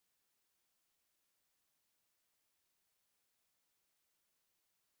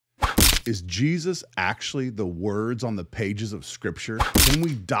Is Jesus actually the words on the pages of Scripture? Can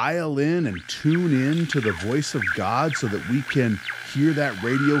we dial in and tune in to the voice of God so that we can hear that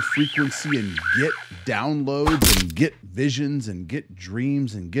radio frequency and get downloads and get visions and get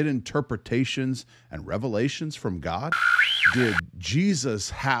dreams and get interpretations and revelations from God? Did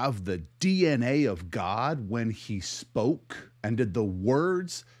Jesus have the DNA of God when he spoke? And did the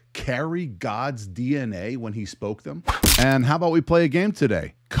words carry God's DNA when he spoke them? And how about we play a game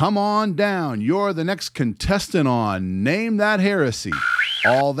today? Come on down. You're the next contestant on Name That Heresy.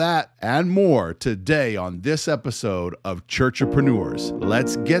 All that and more today on this episode of Churchapreneurs.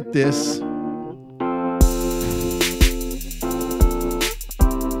 Let's get this.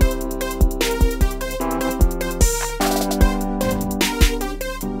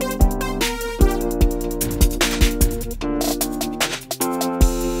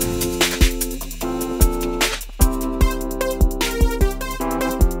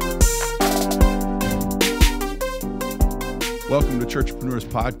 Welcome to Churchapreneurs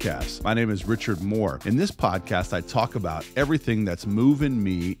Podcast. My name is Richard Moore. In this podcast, I talk about everything that's moving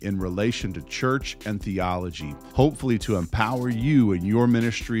me in relation to church and theology, hopefully to empower you in your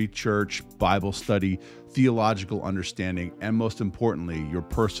ministry, church, Bible study, theological understanding, and most importantly, your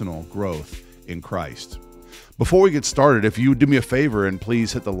personal growth in Christ. Before we get started, if you would do me a favor and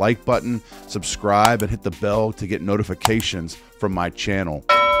please hit the like button, subscribe, and hit the bell to get notifications from my channel.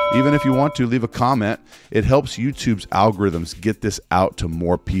 Even if you want to, leave a comment. It helps YouTube's algorithms get this out to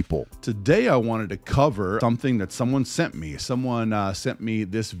more people. Today, I wanted to cover something that someone sent me. Someone sent me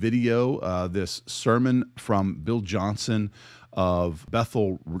this video, this sermon from Bill Johnson of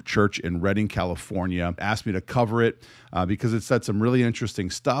Bethel Church in Redding, California. Asked me to cover it because it said some really interesting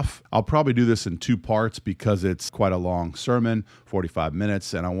stuff. I'll probably do this in two parts because it's quite a long sermon, 45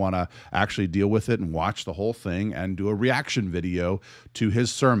 minutes, and I want to actually deal with it and watch the whole thing and do a reaction video to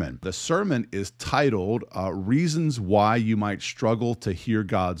his sermon. The sermon is titled, Reasons Why You Might Struggle to Hear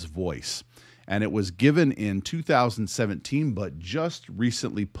God's Voice. And it was given in 2017, but just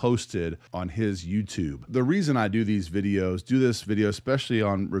recently posted on his YouTube. The reason I do this video, especially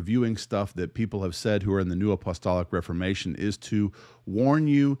on reviewing stuff that people have said who are in the New Apostolic Reformation, is to warn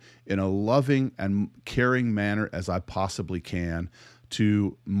you in a loving and caring manner as I possibly can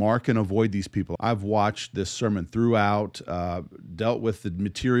to mark and avoid these people. I've watched this sermon throughout, dealt with the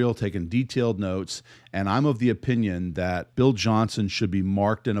material, taken detailed notes, and I'm of the opinion that Bill Johnson should be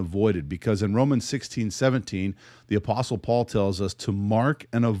marked and avoided because in Romans 16:17, the Apostle Paul tells us to mark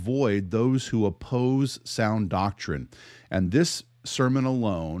and avoid those who oppose sound doctrine. And this sermon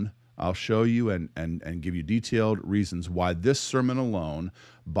alone, I'll show you and give you detailed reasons why this sermon alone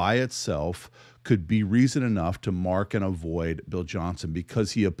by itself could be reason enough to mark and avoid Bill Johnson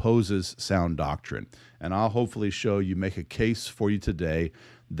because he opposes sound doctrine. And I'll hopefully show you, make a case for you today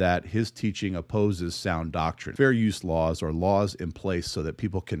that his teaching opposes sound doctrine. Fair use laws are laws in place so that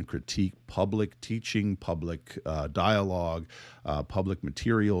people can critique public teaching, public dialogue, public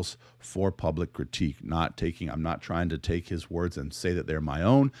materials for public critique. I'm not trying to take his words and say that they're my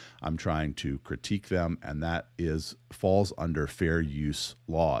own. I'm trying to critique them, and that falls under fair use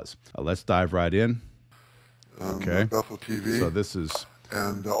laws. Let's dive right in. Okay. Bethel TV. So this is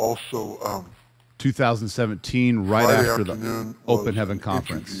and also 2017, right Friday after the Open Heaven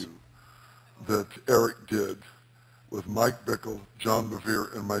Conference that Eric did with Mike Bickle, John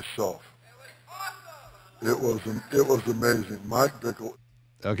Bevere, and myself. It was amazing. Mike Bickle.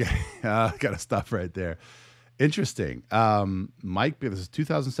 Okay, got to stop right there. Interesting. Mike, this is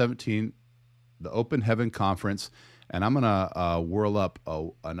 2017, the Open Heaven Conference, and I'm going to whirl up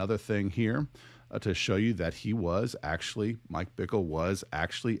another thing here to show you that Mike Bickle was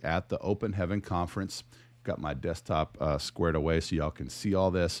actually at the Open Heaven Conference. Got my desktop squared away so y'all can see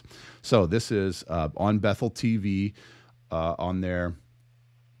all this. So this is on Bethel TV on their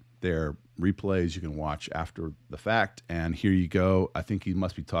replays you can watch after the fact. And here you go. I think he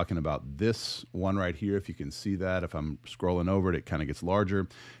must be talking about this one right here. If you can see that, if I'm scrolling over it, it kind of gets larger.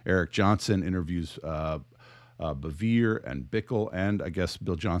 Eric Johnson interviews Bevere and Bickle, and I guess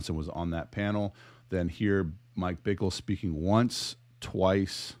Bill Johnson was on that panel. Then here, Mike Bickle speaking once,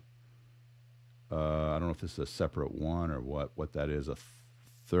 twice. I don't know if this is a separate one or what that is. A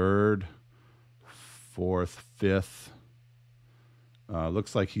third, fourth, fifth.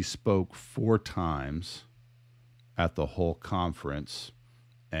 Looks like he spoke 4 times at the whole conference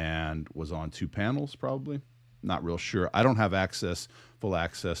and was on 2 panels probably. Not real sure. I don't have full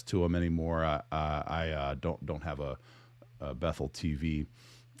access to them anymore. I don't have a Bethel TV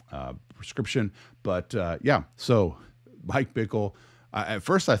prescription, but yeah. So Mike Bickle. At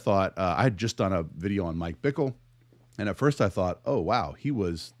first, I thought I had just done a video on Mike Bickle, And at first I thought, oh, wow, he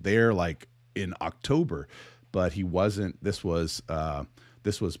was there like in October, but he wasn't. This was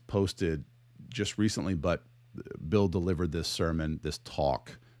posted just recently, but Bill delivered this sermon, this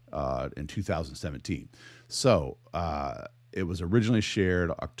talk in 2017. So it was originally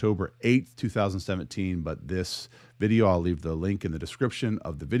shared October 8th, 2017, but this video, I'll leave the link in the description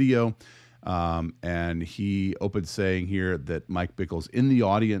of the video. And he opened saying here that Mike Bickle's in the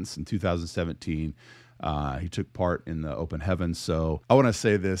audience in 2017. He took part in the Open Heavens. So I want to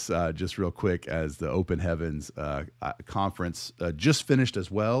say this just real quick, as the Open Heavens conference just finished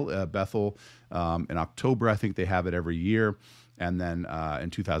as well, Bethel, in October. I think they have it every year. And then in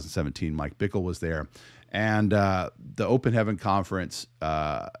 2017, Mike Bickle was there. And the Open Heaven Conference,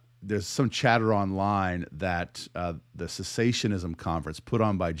 there's some chatter online that the Cessationism Conference put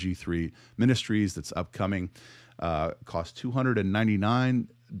on by G3 Ministries that's upcoming costs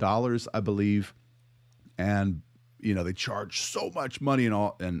 $299, I believe. And, you know, they charge so much money and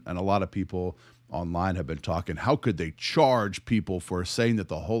all, and a lot of people online have been talking, how could they charge people for saying that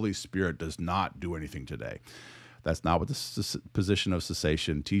the Holy Spirit does not do anything today? That's not what the position of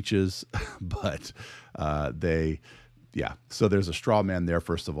cessation teaches, but so there's a straw man there,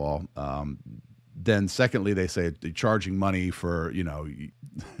 first of all. Then secondly, they say they're charging money for, you know,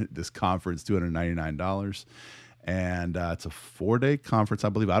 this conference, $299. And it's a 4-day conference, I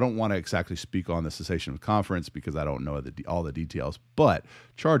believe. I don't want to exactly speak on the cessation of conference because I don't know all the details, but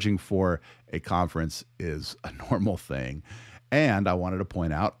charging for a conference is a normal thing. And I wanted to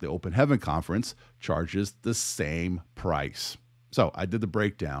point out the Open Heaven Conference charges the same price. So I did the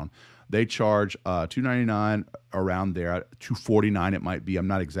breakdown. They charge $299, around there, $249 it might be. I'm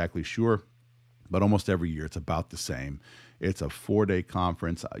not exactly sure, but almost every year it's about the same. It's a 4-day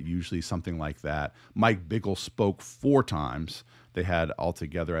conference, usually something like that. Mike Bickle spoke 4 times. They had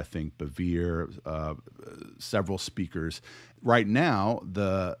altogether, I think, Bevere, several speakers. Right now,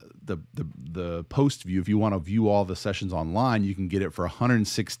 the post view, if you want to view all the sessions online, you can get it for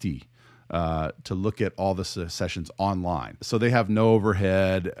 $160 to look at all the sessions online. So they have no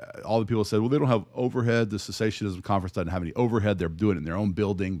overhead. All the people said, well, they don't have overhead. The Cessationism Conference doesn't have any overhead. They're doing it in their own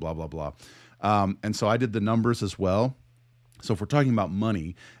building, blah, blah, blah. And so I did the numbers as well. So if we're talking about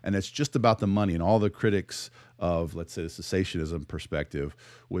money, and it's just about the money, and all the critics of, let's say, the cessationism perspective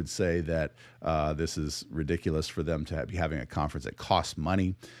would say that this is ridiculous for them to be having a conference that costs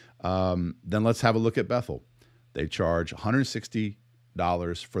money, then let's have a look at Bethel. They charge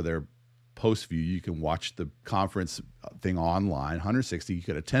 $160 for their post view. You can watch the conference thing online, $160. You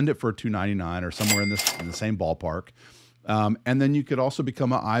could attend it for $299 or somewhere in the same ballpark. And then you could also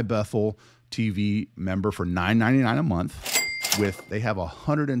become an iBethel TV member for $9.99 a month. They have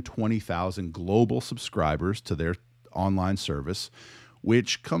 120,000 global subscribers to their online service,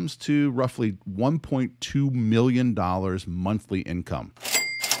 which comes to roughly $1.2 million monthly income.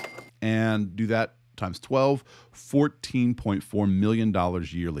 And do that times 12, $14.4 million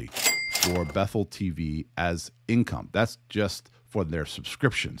yearly for Bethel TV as income. That's just for their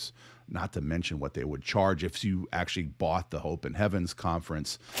subscriptions, not to mention what they would charge if you actually bought the Open Heavens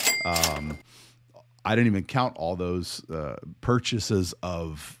Conference. I didn't even count all those purchases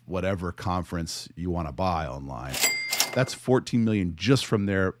of whatever conference you want to buy online. That's $14 million just from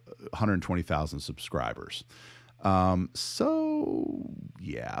their 120,000 subscribers. So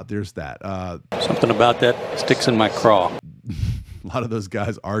yeah, there's that. Something about that sticks in my craw. A lot of those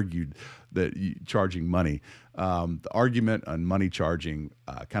guys argued that charging money. The argument on money charging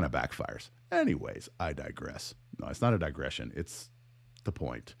kind of backfires. Anyways, I digress. No, it's not a digression. It's the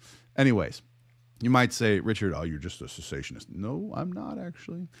point. Anyways. You might say, Richard, oh, you're just a cessationist. No, I'm not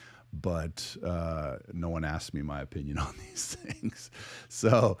actually. But no one asked me my opinion on these things.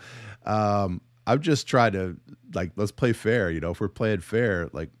 So I've just tried to, like, let's play fair. You know, if we're playing fair,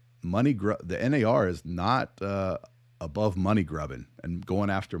 like the NAR is not above money grubbing and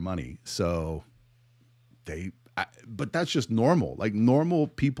going after money. So but that's just normal. Like, normal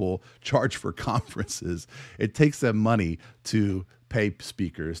people charge for conferences. It takes them money to pay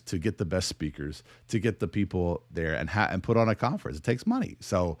speakers, to get the best speakers, to get the people there and put on a conference. It takes money.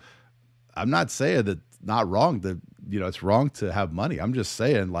 So I'm not saying that not wrong that, you know, it's wrong to have money. I'm just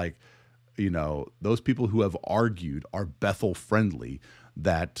saying, like, you know, those people who have argued are Bethel friendly,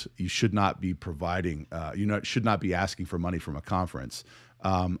 that you should not be providing, should not be asking for money from a conference,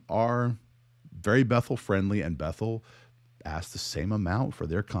 are very Bethel friendly, and Bethel asks the same amount for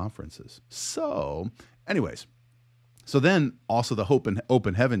their conferences. So anyways, so then also the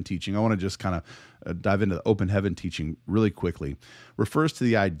Open Heaven teaching, I want to just kind of dive into the Open Heaven teaching really quickly, refers to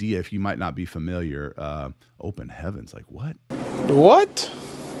the idea, if you might not be familiar, Open Heavens, like what? What?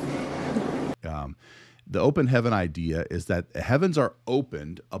 The open heaven idea is that heavens are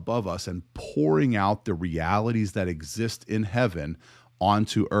opened above us and pouring out the realities that exist in heaven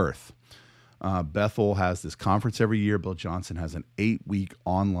onto earth. Bethel has this conference every year. Bill Johnson has an 8-week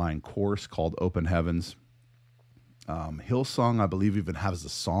online course called Open Heavens. Hillsong, I believe, even has a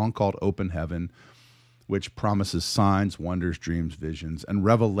song called Open Heaven, which promises signs, wonders, dreams, visions, and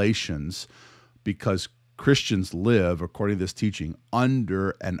revelations, because Christians live, according to this teaching,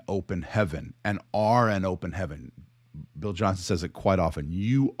 under an open heaven and are an open heaven. Bill Johnson says it quite often.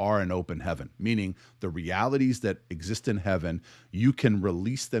 You are an open heaven, meaning the realities that exist in heaven, you can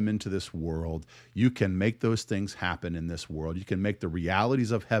release them into this world. You can make those things happen in this world. You can make the realities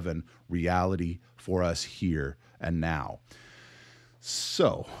of heaven reality for us here and now.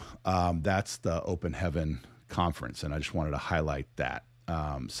 So that's the Open Heaven Conference, and I just wanted to highlight that.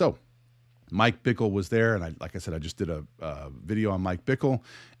 So Mike Bickle was there, and like I said, I just did a video on Mike Bickle,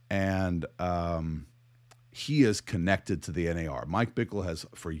 and he is connected to the NAR. Mike Bickle has,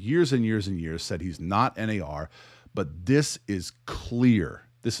 for years and years and years, said he's not NAR, but this is clear.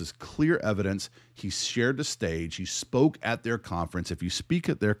 This is clear evidence. He shared the stage. He spoke at their conference. If you speak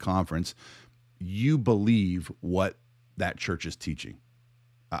at their conference, you believe what that church is teaching.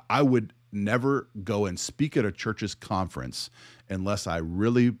 I would never go and speak at a church's conference unless I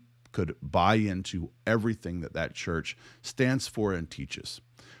really could buy into everything that that church stands for and teaches.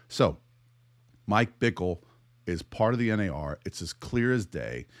 So Mike Bickle is part of the NAR. It's as clear as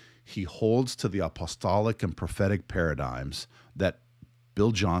day. He holds to the apostolic and prophetic paradigms that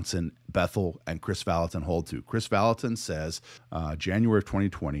Bill Johnson, Bethel, and Chris Valentin hold to. Chris Valentin says January of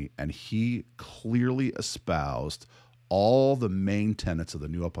 2020, and he clearly espoused all the main tenets of the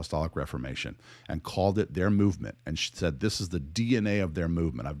New Apostolic Reformation and called it their movement, and said this is the DNA of their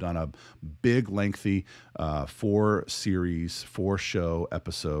movement. I've done a big, lengthy 4-show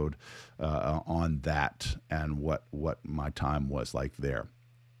episode on that and what my time was like there,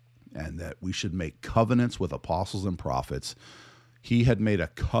 and that we should make covenants with apostles and prophets. He had made a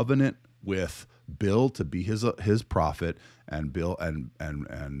covenant with Bill to be his prophet, and Bill and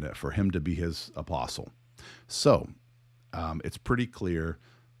for him to be his apostle. So it's pretty clear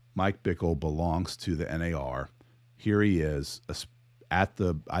Mike Bickle belongs to the NAR. Here he is at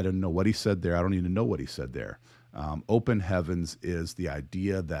the, I don't know what he said there. I don't even know what he said there. Open heavens is the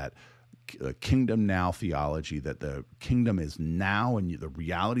idea that kingdom now theology, that the kingdom is now, and the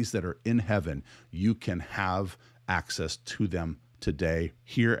realities that are in heaven, you can have access to them today,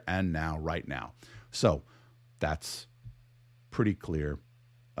 here and now, right now. So that's pretty clear.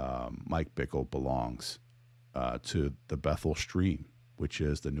 Mike Bickle belongs to the Bethel stream, which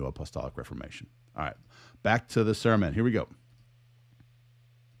is the New Apostolic Reformation. All right, back to the sermon. Here we go.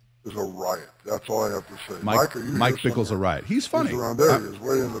 It's a riot. That's all I have to say. Mike Mike Bickle's a riot. He's funny. He's around there. He is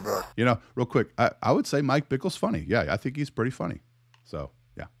way in the back. You know, real quick, I would say Mike Bickle's funny. Yeah, I think he's pretty funny. So,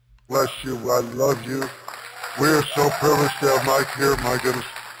 yeah. Bless you. I love you. We are so privileged to have Mike here. My goodness.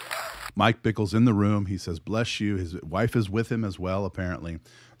 Mike Bickle's in the room. He says, bless you. His wife is with him as well, apparently.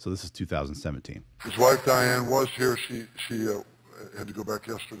 So this is 2017. His wife, Diane, was here. She had to go back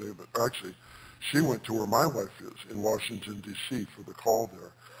yesterday, but actually she went to where my wife is in Washington, D.C. for the call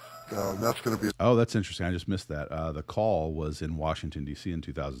there. That's going to be... Oh, that's interesting. I just missed that. The call was in Washington, D.C. in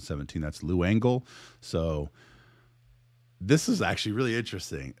 2017. That's Lou Engle. So this is actually really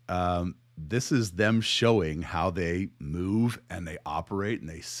interesting. This is them showing how they move and they operate and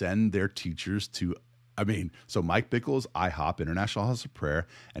they send their teachers to, so Mike Bickle is IHOP, International House of Prayer,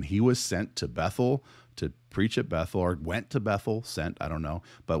 and he was sent to Bethel to preach at Bethel, or went to Bethel, I don't know,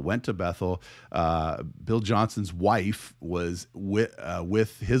 but went to Bethel. Bill Johnson's wife was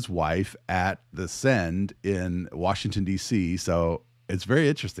with his wife at the Send in Washington, D.C., so it's very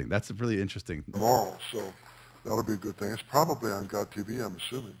interesting. That's a really interesting. Tomorrow, so that'll be a good thing. It's probably on God TV, I'm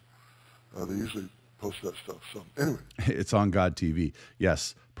assuming. They usually post that stuff. So anyway. It's on God TV.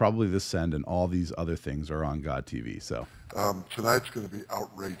 Yes, probably the Send and all these other things are on God TV. So tonight's going to be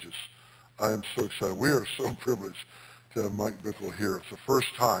outrageous. I am so excited. We are so privileged to have Mike Bickle here. It's the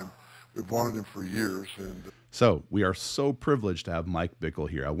first time. We've wanted him for years. So we are so privileged to have Mike Bickle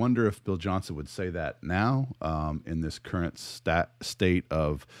here. I wonder if Bill Johnson would say that now in this current state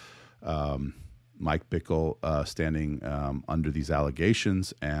of Mike Bickle standing under these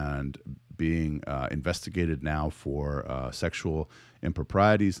allegations and being investigated now for sexual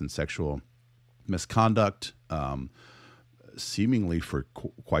improprieties and sexual misconduct, seemingly for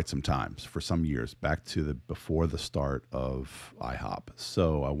quite some time, for some years, back to before the start of IHOP.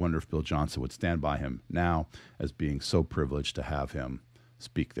 So I wonder if Bill Johnson would stand by him now as being so privileged to have him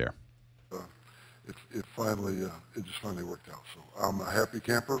speak there. It just finally worked out. So I'm a happy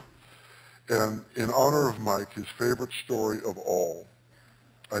camper. And in honor of Mike, his favorite story of all,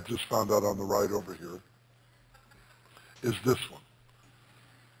 I just found out on the ride over here, is this one.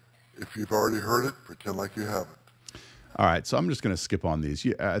 If you've already heard it, pretend like you haven't. All right, so I'm just going to skip on these.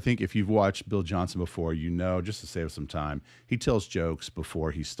 I think if you've watched Bill Johnson before, you know, just to save some time, he tells jokes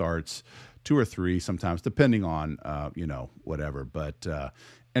before he starts, 2 or 3 sometimes, depending on, whatever. But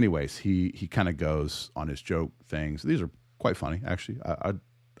anyways, he kind of goes on his joke things. These are quite funny, actually.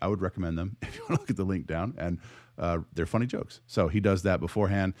 I would recommend them if you want to look at the link down, and they're funny jokes. So he does that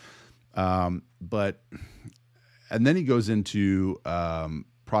beforehand. And then he goes into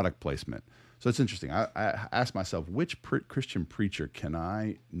product placement. So it's interesting. I asked myself, which Christian preacher can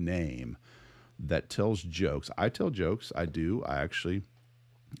I name that tells jokes? I tell jokes. I do. I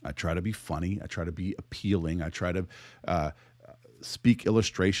try to be funny. I try to be appealing. I try to speak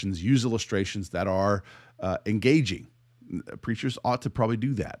illustrations, use illustrations that are engaging. Preachers ought to probably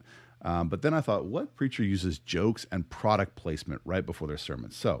do that. But then I thought, what preacher uses jokes and product placement right before their sermon?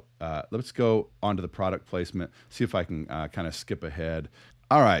 So let's go on to the product placement, see if I can kind of skip ahead.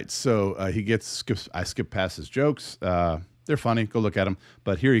 All right, so I skip past his jokes. They're funny. Go look at them.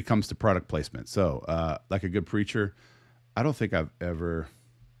 But here he comes to product placement. So like a good preacher, I don't think I've ever,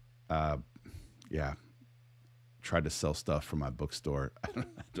 tried to sell stuff from my bookstore. I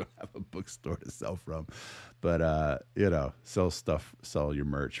don't have a bookstore to sell from, but sell your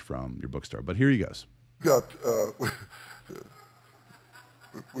merch from your bookstore. But here he goes.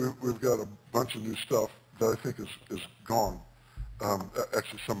 We've got a bunch of new stuff that I think is gone.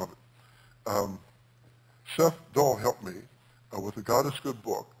 Actually, some of it. Seth Dahl helped me with the God is Good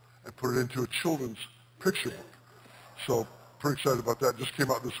book and put it into a children's picture book. So pretty excited about that. Just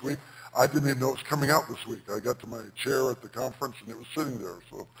came out this week. I didn't even know it was coming out this week. I got to my chair at the conference and it was sitting there.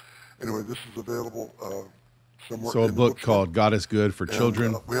 So anyway, this is available somewhere. So a book called God is Good for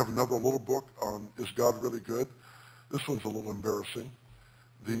children. We have another little book on Is God Really Good? This one's a little embarrassing.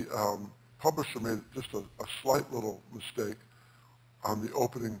 The publisher made just a slight little mistake on the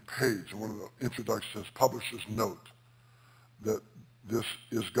opening page. And one of the introductions says, publisher's note, that this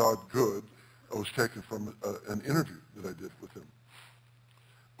Is God Good was taken from an interview that I did with him.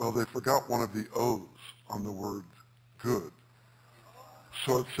 Well, they forgot one of the O's on the word good.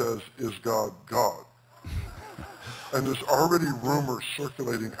 So it says, Is God God? And there's already rumors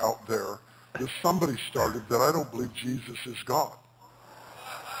circulating out there that somebody started that I don't believe Jesus is God.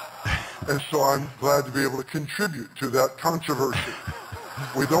 And so I'm glad to be able to contribute to that controversy.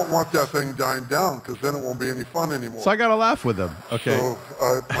 We don't want that thing dying down because then it won't be any fun anymore. So I got to laugh with them. Okay. So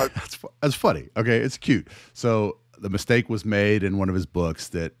that's funny. Okay. It's cute. So the mistake was made in one of his books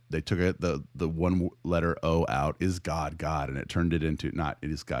that they took the one letter O out, Is God God? And it turned it into not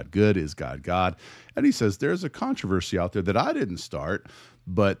Is God Good, Is God God? And he says, there's a controversy out there that I didn't start,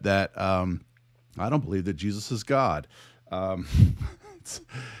 but that I don't believe that Jesus is God. It's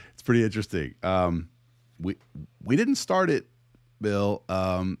pretty interesting. We didn't start it, Bill.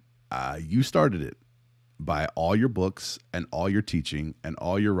 You started it by all your books and all your teaching and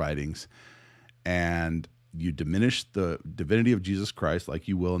all your writings, and you diminish the divinity of Jesus Christ like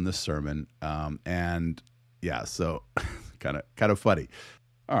you will in this sermon. So kind of funny.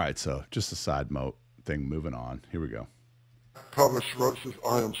 All right, so just a side note thing. Moving on. Here we go. Published wrote says,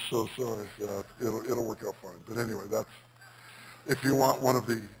 I am so sorry. It'll work out fine. But anyway, that's if you want one of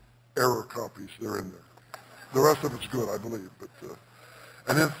the error copies, they're in there. The rest of it's good, I believe. But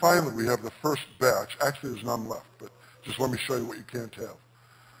and then finally, we have the first batch. Actually, there's none left, but just let me show you what you can't have.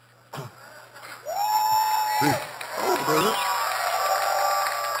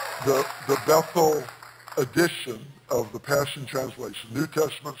 The Bethel edition of the Passion Translation, New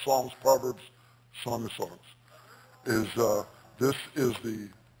Testament, Psalms, Proverbs, Song of Songs, is this is the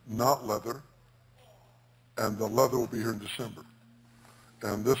not leather, and the leather will be here in December.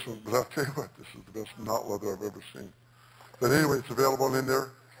 And this one, but I'll tell you what, this is the best not leather I've ever seen. But anyway, it's available in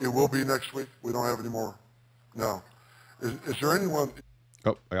there. It will be next week. We don't have any more now. Is there anyone?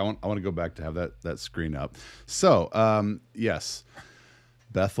 Oh, I want to go back to have that screen up. So, yes,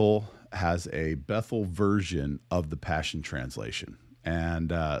 Bethel has a Bethel version of the Passion Translation.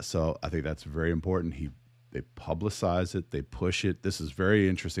 And so I think that's very important. They publicize it, they push it. This is very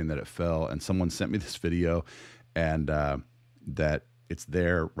interesting that it fell. And someone sent me this video, and that it's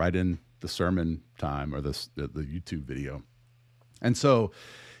there right in the sermon time, or the YouTube video. And so,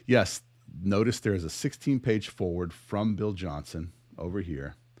 yes, notice there's a 16-page forward from Bill Johnson over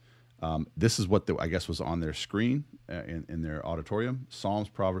here. This is what I guess was on their screen in their auditorium. Psalms,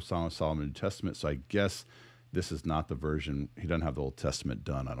 Proverbs, Song of Solomon, New Testament. So I guess this is not the version. He doesn't have the Old Testament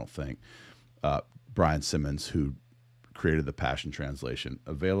done, I don't think. Brian Simmons, who created the Passion Translation.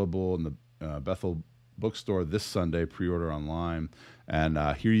 Available in the Bethel bookstore this Sunday, pre-order online. And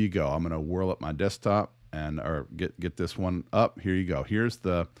here you go. I'm going to whirl up my desktop or get this one up. Here you go. Here's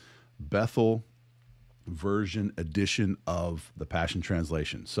the Bethel version edition of the Passion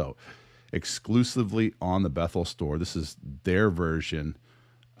Translation. So exclusively on the Bethel store. This is their version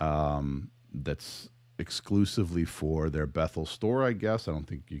that's exclusively for their Bethel store, I guess. I don't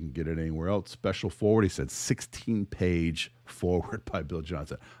think you can get it anywhere else. Special forward, he said 16-page forward by Bill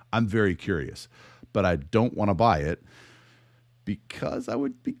Johnson. I'm very curious, but I don't want to buy it because I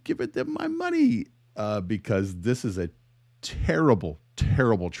would be giving them my money because this is a terrible,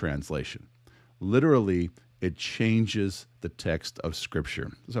 terrible translation. Literally, it changes the text of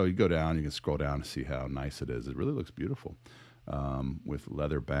Scripture. So you go down, you can scroll down and see how nice it is. It really looks beautiful with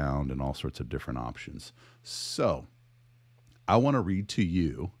leather bound and all sorts of different options. So I want to read to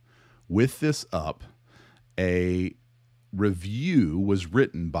you, with this up, a review was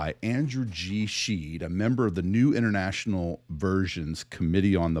written by Andrew G. Sheed, a member of the New International Versions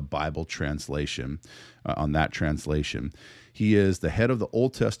Committee on the Bible Translation, on that translation. He is the head of the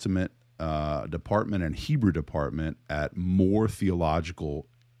Old Testament department and Hebrew department at Moore Theological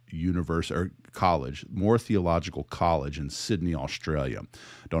College in Sydney, Australia.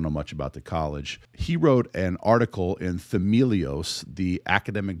 Don't know much about the college. He wrote an article in Themelios, the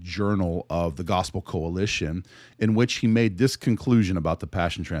academic journal of the Gospel Coalition, in which he made this conclusion about the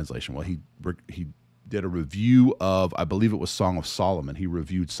Passion Translation. Well, he did a review of, I believe it was Song of Solomon. He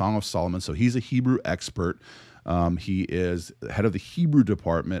reviewed Song of Solomon, so he's a Hebrew expert. He is head of the Hebrew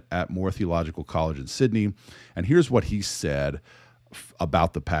department at Moore Theological College in Sydney. And here's what he said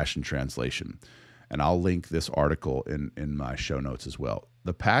about the Passion Translation. And I'll link this article in my show notes as well.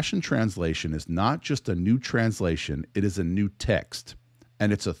 The Passion Translation is not just a new translation, it is a new text,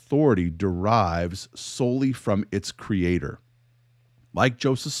 and its authority derives solely from its creator. Like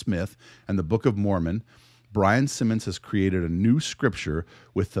Joseph Smith and the Book of Mormon, Brian Simmons has created a new scripture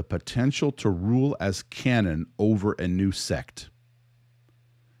with the potential to rule as canon over a new sect.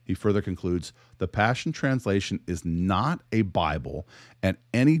 He further concludes, the Passion Translation is not a Bible, and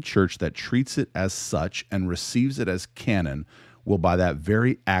any church that treats it as such and receives it as canon will by that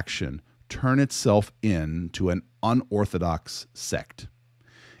very action turn itself into an unorthodox sect.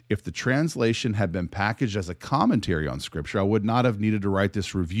 If the translation had been packaged as a commentary on Scripture, I would not have needed to write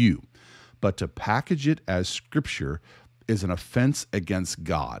this review. But to package it as Scripture is an offense against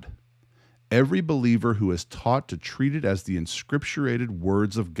God. Every believer who is taught to treat it as the inscripturated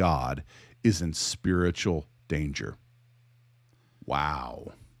words of God is in spiritual danger.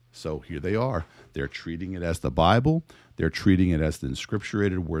 Wow. So here they are. They're treating it as the Bible. They're treating it as the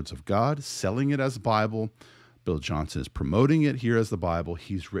inscripturated words of God, selling it as Bible. Bill Johnson is promoting it here as the Bible.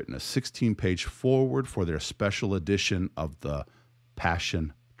 He's written a 16-page foreword for their special edition of the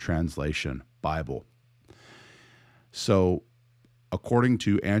Passion Translation Bible. So, according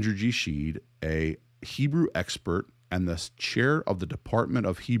to Andrew G. Sheed, a Hebrew expert and the chair of the Department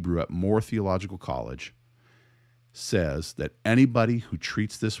of Hebrew at Moore Theological College, says that anybody who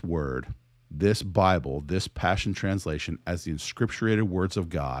treats this word, this Bible, this Passion Translation, as the inscripturated words of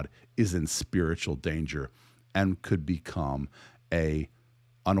God is in spiritual danger and could become a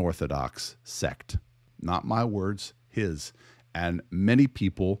unorthodox sect. Not my words, his. And many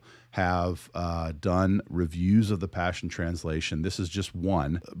people have done reviews of the Passion Translation. This is just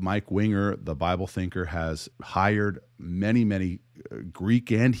one. Mike Winger, the Bible thinker, has hired many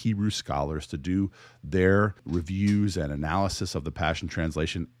Greek and Hebrew scholars to do their reviews and analysis of the Passion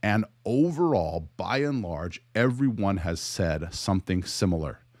Translation. And overall, by and large, everyone has said something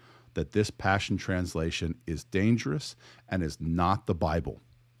similar, that this Passion Translation is dangerous and is not the Bible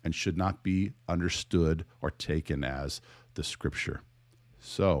and should not be understood or taken as the Scripture.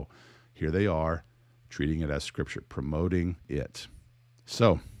 So here they are, treating it as Scripture, promoting it.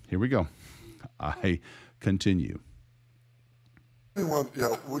 So here we go. I continue. They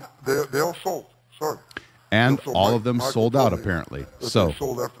all sold. Sorry. And So all Mike- of them Michael sold told out, me apparently. that So they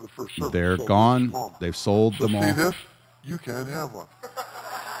sold after the first service. they're So gone. it's gone. They've sold So them see all. this? You can't have one.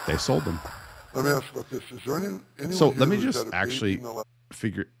 They sold them. Let me ask you about this. Is there anyone So let me here who's just had a actually baby in the last-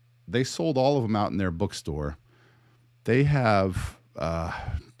 figure, they sold all of them out in their bookstore. They have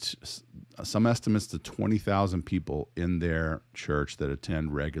some estimates to 20,000 people in their church that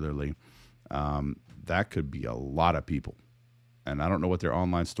attend regularly. That could be a lot of people. And I don't know what their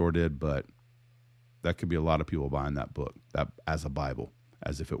online store did, but that could be a lot of people buying that book, that as a Bible,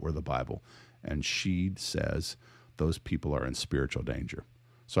 as if it were the Bible. And Sheed says those people are in spiritual danger.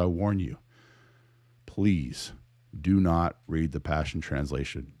 So I warn you, please do not read the Passion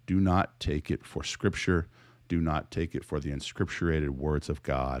Translation. Do not take it for Scripture. do not take it for the inscripturated words of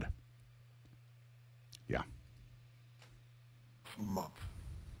God. Yeah.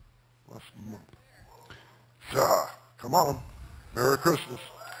 Last month. Yeah, come on. Merry Christmas.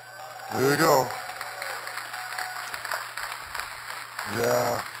 There you go.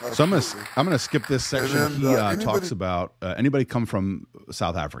 Yeah. So I'm gonna skip this section. Then, he talks about anybody come from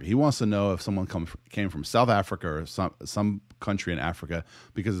South Africa. He wants to know if someone came from South Africa or some country in Africa,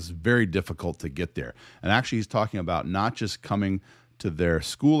 because it's very difficult to get there. And actually, he's talking about not just coming to their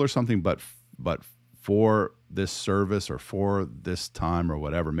school or something, but for this service or for this time or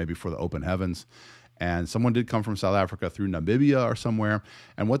whatever, maybe for the open heavens. And someone did come from South Africa through Namibia or somewhere.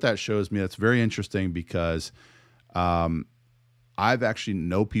 And what that shows me, that's very interesting, because I've actually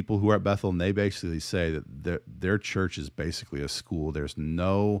know people who are at Bethel, and they basically say that their church is basically a school. There's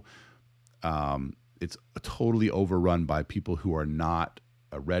no, it's totally overrun by people who are not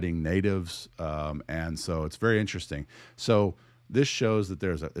Reading natives, and so it's very interesting. So this shows that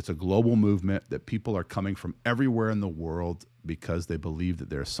it's a global movement, that people are coming from everywhere in the world because they believe that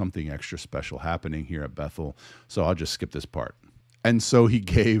there's something extra special happening here at Bethel. So I'll just skip this part. And so he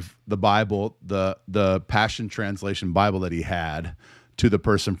gave the Bible, the Passion Translation Bible that he had, to the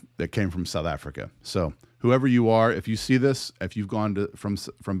person that came from South Africa. So whoever you are, if you see this, if you've gone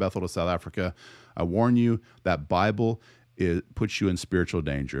from Bethel to South Africa, I warn you, that Bible puts you in spiritual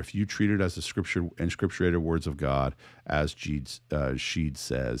danger. If you treat it as the inscripturated words of God, as Sheed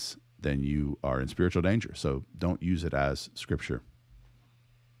says, then you are in spiritual danger. So don't use it as scripture.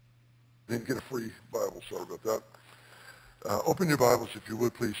 Didn't get a free Bible, sorry about that. Open your Bibles, if you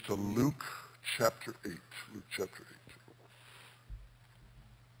would, please, to Luke chapter 8. Luke chapter 8.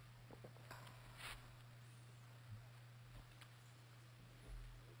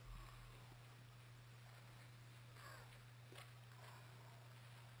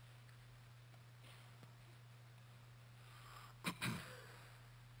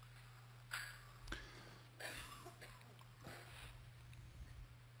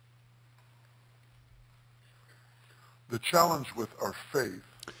 The challenge with our faith.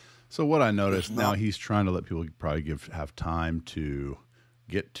 So what I noticed now, he's trying to let people probably have time to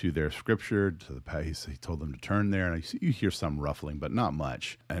get to their scripture, to the page. He told them to turn there, and you hear some ruffling, but not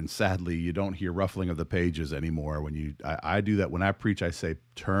much. And sadly, you don't hear ruffling of the pages anymore. When I do that when I preach, I say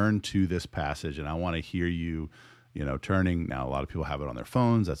turn to this passage, and I want to hear you turning. Now, a lot of people have it on their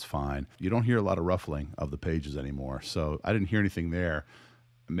phones. That's fine. You don't hear a lot of ruffling of the pages anymore. So I didn't hear anything there.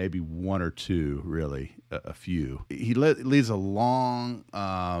 Maybe one or two, really, a few. He leaves a long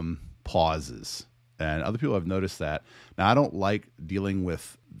pauses, and other people have noticed that. Now, I don't like dealing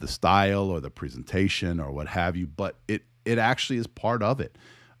with the style or the presentation or what have you, but it actually is part of it.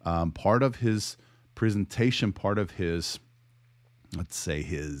 Part of his presentation, part of his, let's say,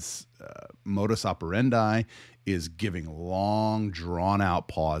 his modus operandi is giving long, drawn-out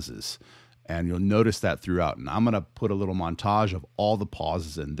pauses. And you'll notice that throughout. And I'm going to put a little montage of all the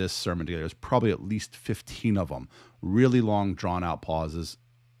pauses in this sermon together. There's probably at least 15 of them. Really long, drawn-out pauses,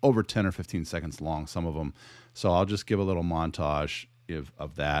 over 10 or 15 seconds long, some of them. So I'll just give a little montage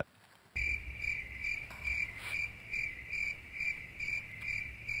of that.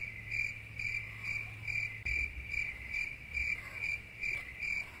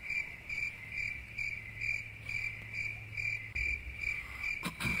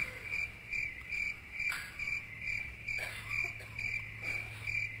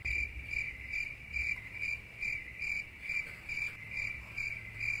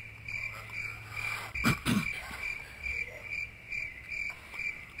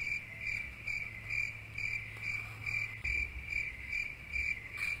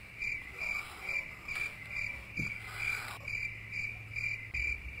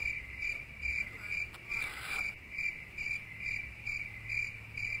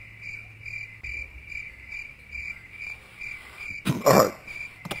 All right.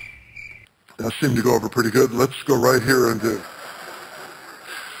 That seemed to go over pretty good. Let's go right here and do.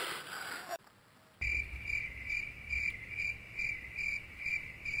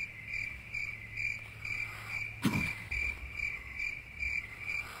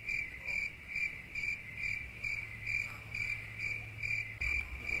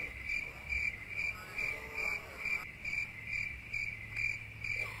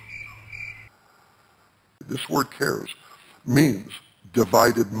 This word cares means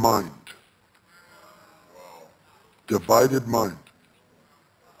divided mind. Divided mind.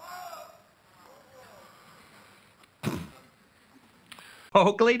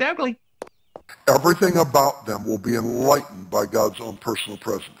 Oakley dokley. Everything about them will be enlightened by God's own personal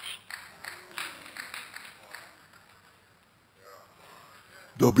presence.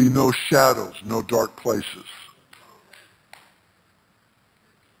 There'll be no shadows, no dark places.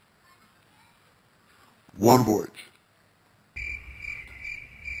 one voyage.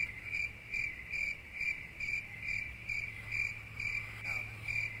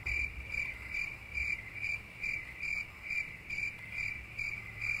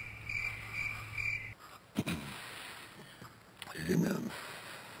 Amen.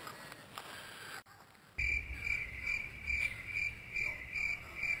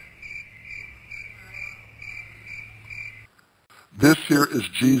 This here is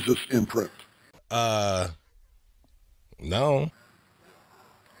Jesus' imprint. No.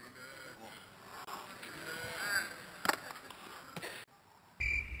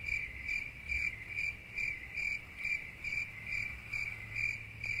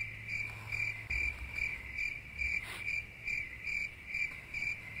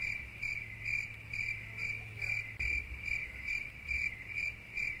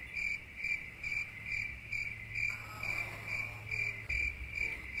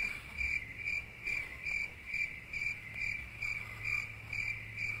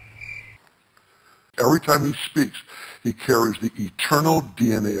 Every time he speaks, he carries the eternal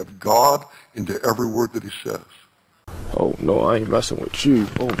DNA of God into every word that he says. Oh, no, I ain't messing with you.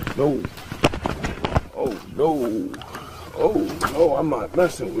 Oh, no. Oh, no. Oh, no, I'm not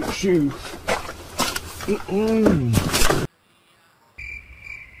messing with you. Mm-mm.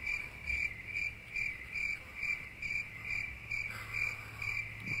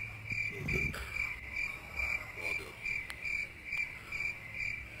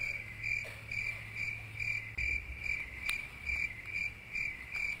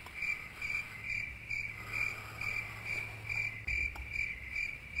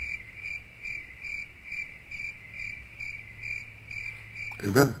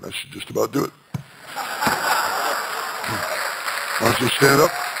 Amen. That should just about do it. Why don't you stand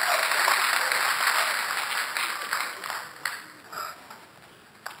up?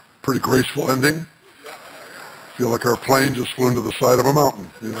 Pretty graceful ending. Feel like our plane just flew into the side of a mountain,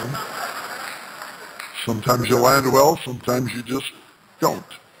 you know. Sometimes you land well, sometimes you just don't.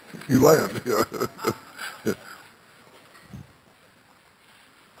 You land.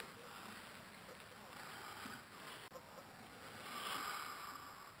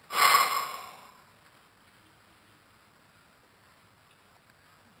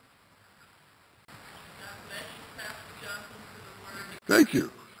 Thank you.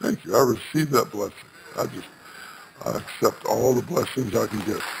 Thank you. I received that blessing. I accept all the blessings I can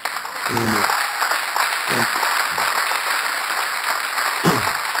get. Amen. Thank you.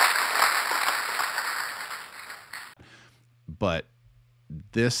 But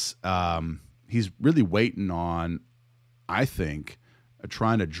this, he's really waiting on, I think,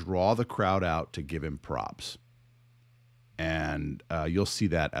 trying to draw the crowd out to give him props. And you'll see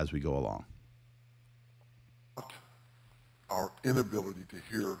that as we go along. Our inability to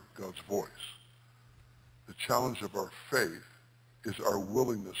hear God's voice. The challenge of our faith is our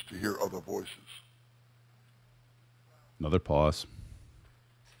willingness to hear other voices. Another pause.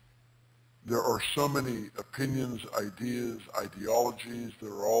 There are so many opinions, ideas, ideologies that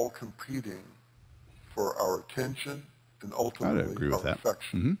are all competing for our attention and ultimately our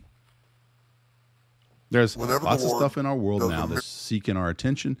affection. Mm-hmm. There's Whenever lots the of Lord stuff in our world does now a that's seeking our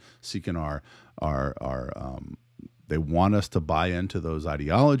attention, seeking our they want us to buy into those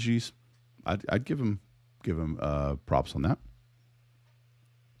ideologies. I'd give him props on that.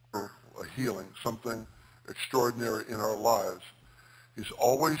 A healing, something extraordinary in our lives. He's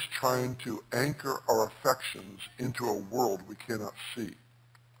always trying to anchor our affections into a world we cannot see.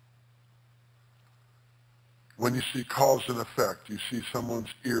 When you see cause and effect, you see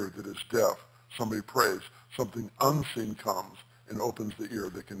someone's ear that is deaf, somebody prays, something unseen comes and opens the ear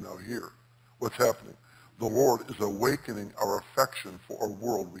they can now hear. What's happening? The Lord is awakening our affection for a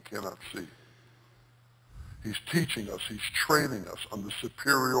world we cannot see. He's teaching us, he's training us on the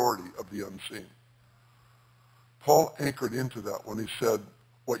superiority of the unseen. Paul anchored into that when he said,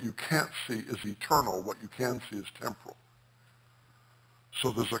 what you can't see is eternal, what you can see is temporal. So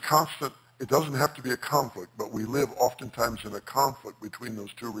there's a constant, it doesn't have to be a conflict, but we live oftentimes in a conflict between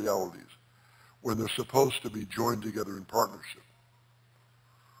those two realities when they're supposed to be joined together in partnership.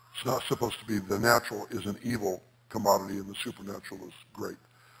 It's not supposed to be the natural is an evil commodity and the supernatural is great.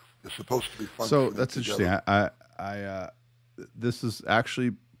 It's supposed to be functioning So that's together. interesting. This is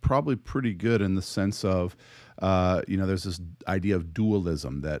actually probably pretty good in the sense of, there's this idea of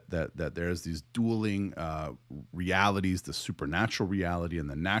dualism, that there's these dueling realities, the supernatural reality and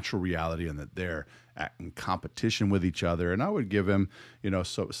the natural reality, and that they're in competition with each other. And I would give him,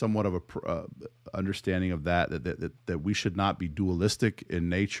 somewhat of a understanding of that we should not be dualistic in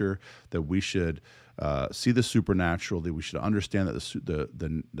nature, that we should see the supernatural, that we should understand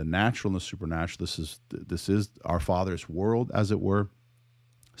that the natural and the supernatural, this is our Father's world, as it were.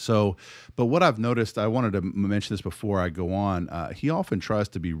 So, but what I've noticed, I wanted to mention this before I go on, he often tries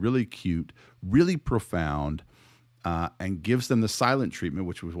to be really cute, really profound, and gives them the silent treatment,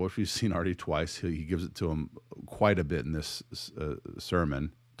 which was what we've seen already twice. He gives it to them quite a bit in this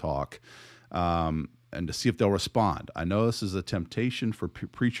sermon talk, and to see if they'll respond. I know this is a temptation for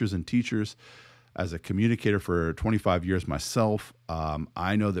preachers and teachers. As a communicator for 25 years myself,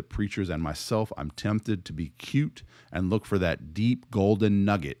 I know that preachers and myself, I'm tempted to be cute and look for that deep golden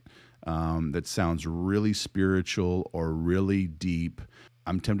nugget that sounds really spiritual or really deep.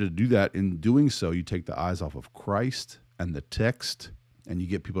 I'm tempted to do that. In doing so, you take the eyes off of Christ and the text, and you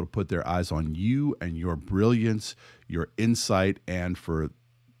get people to put their eyes on you and your brilliance, your insight, and for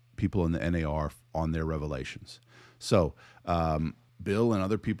people in the NAR on their revelations. So, Bill and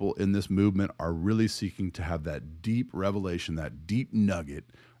other people in this movement are really seeking to have that deep revelation, that deep nugget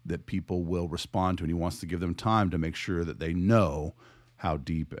that people will respond to. And he wants to give them time to make sure that they know how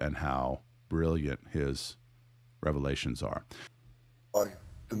deep and how brilliant his revelations are.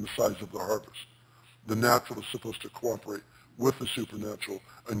 In the size of the harvest. The natural is supposed to cooperate with the supernatural,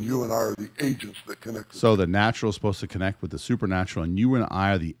 and you and I are the agents that connect. So the natural is supposed to connect with the supernatural, and you and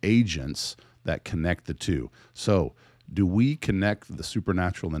I are the agents that connect the two. So do we connect the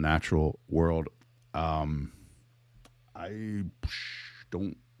supernatural and the natural world? I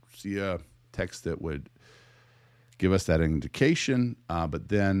don't see a text that would give us that indication, but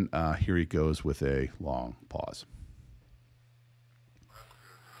then here he goes with a long pause.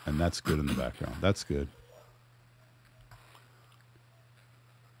 And that's good in the background. That's good.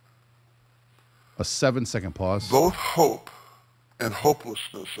 A 7-second pause. Both hope and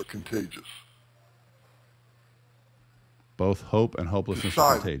hopelessness are contagious. Both hope and hopelessness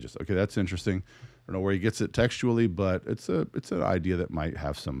are contagious. Okay, that's interesting. I don't know where he gets it textually, but it's an idea that might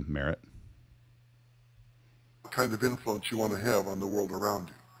have some merit. What kind of influence you want to have on the world around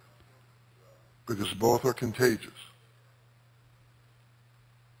you? Because both are contagious.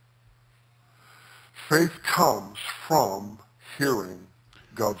 Faith comes from hearing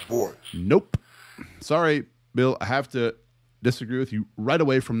God's voice. Nope. Sorry, Bill, I have to disagree with you right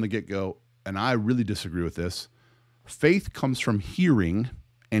away from the get-go, and I really disagree with this. Faith comes from hearing,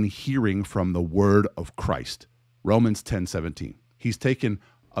 and hearing from the word of Christ. Romans 10:17. He's taken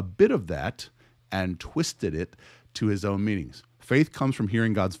a bit of that and twisted it to his own meanings. Faith comes from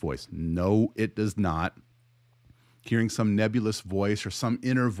hearing God's voice. No, it does not. Hearing some nebulous voice or some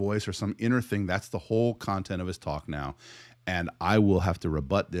inner voice or some inner thing, that's the whole content of his talk now. And I will have to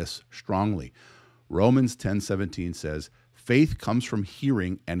rebut this strongly. Romans 10:17 says, faith comes from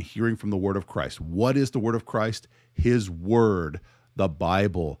hearing, and hearing from the word of Christ. What is the word of Christ? His word, the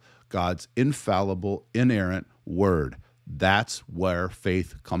Bible, God's infallible, inerrant word. That's where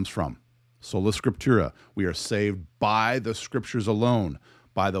faith comes from. Sola Scriptura. We are saved by the scriptures alone,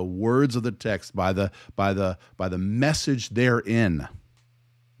 by the words of the text, by the message therein,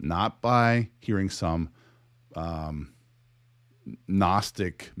 not by hearing some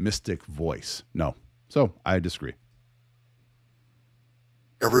Gnostic, mystic voice. No. So I disagree.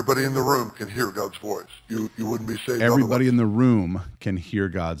 Everybody in the room can hear God's voice. You wouldn't be saved. Everybody in the room can hear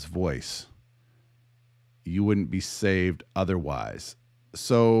God's voice. You wouldn't be saved otherwise.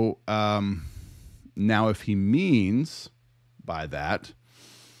 So now if he means by that,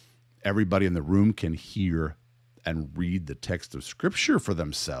 everybody in the room can hear and read the text of Scripture for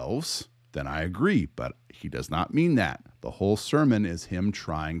themselves, then I agree. But he does not mean that. The whole sermon is him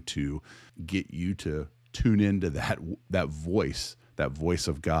trying to get you to tune into that voice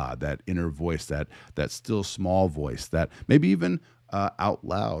of God, that inner voice, that still small voice, that maybe even out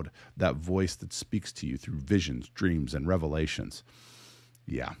loud, that voice that speaks to you through visions, dreams, and revelations.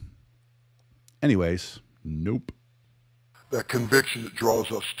 Yeah. Anyways, nope. That conviction that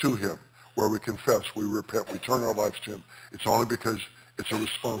draws us to him, where we confess, we repent, we turn our lives to him, it's only because it's a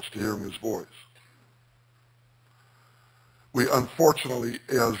response to hearing his voice. We unfortunately,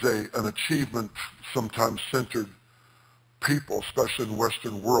 as an achievement sometimes centered people, especially in the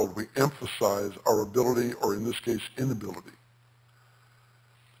Western world, we emphasize our ability, or in this case, inability.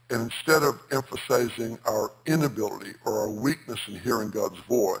 And instead of emphasizing our inability or our weakness in hearing God's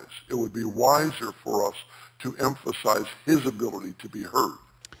voice, it would be wiser for us to emphasize his ability to be heard.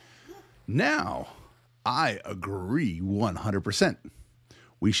 Now, I agree 100%.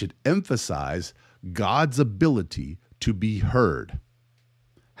 We should emphasize God's ability to be heard.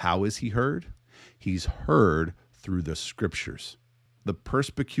 How is he heard? He's heard through the scriptures. The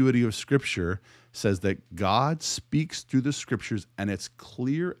perspicuity of scripture says that God speaks through the scriptures and it's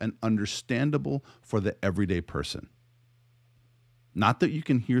clear and understandable for the everyday person. Not that you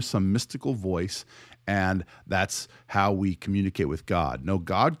can hear some mystical voice and that's how we communicate with God. No,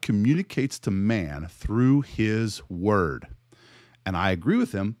 God communicates to man through his word. And I agree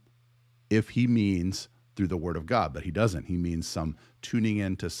with him if he means through the word of God, but he doesn't. He means some tuning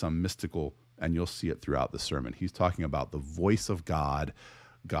into some mystical, and you'll see it throughout the sermon. He's talking about the voice of God,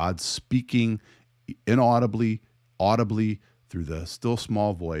 God speaking inaudibly, audibly, through the still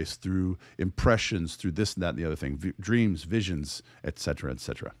small voice, through impressions, through this and that and the other thing, dreams, visions, etc.,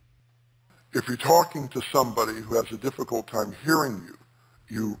 etc. If you're talking to somebody who has a difficult time hearing you,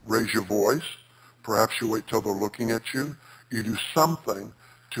 you raise your voice, perhaps you wait till they're looking at you, you do something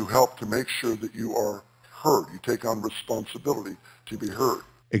to help to make sure that you are heard. You take on responsibility to be heard.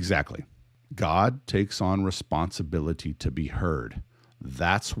 Exactly. God takes on responsibility to be heard.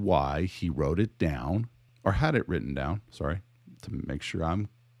 That's why he wrote it down, or had it written down, sorry, to make sure I'm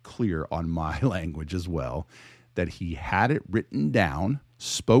clear on my language as well, that he had it written down,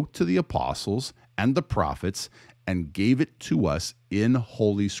 spoke to the apostles and the prophets, and gave it to us in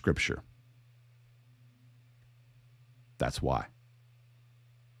Holy Scripture. That's why.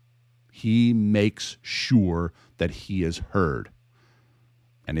 He makes sure that he is heard.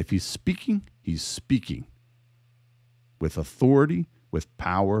 And if he's speaking with authority, with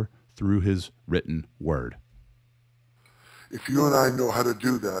power, through his written word. If you and I know how to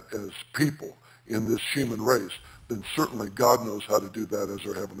do that as people in this human race, then certainly God knows how to do that as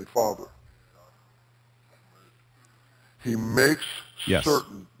our Heavenly Father. He makes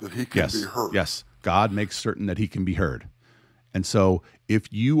certain that he can be heard. Yes, God makes certain that he can be heard. And so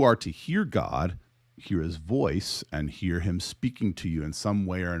if you are to hear God, hear his voice, and hear him speaking to you in some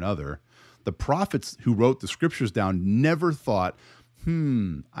way or another, the prophets who wrote the scriptures down never thought,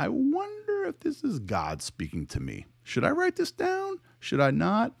 I wonder if this is God speaking to me. Should I write this down? Should I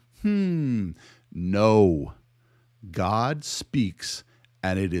not? No. God speaks,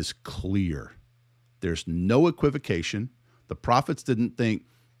 and it is clear. There's no equivocation. The prophets didn't think,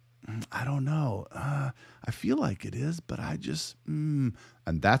 I don't know. I feel like it is, but I just, And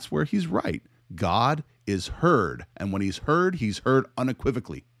that's where he's right. God is heard. And when he's heard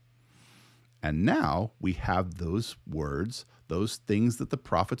unequivocally. And now we have those words, those things that the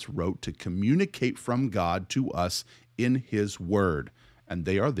prophets wrote to communicate from God to us in his word. And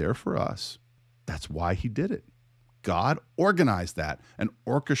they are there for us. That's why he did it. God organized that and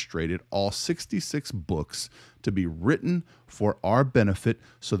orchestrated all 66 books to be written for our benefit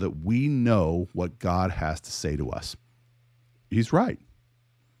so that we know what God has to say to us. He's right.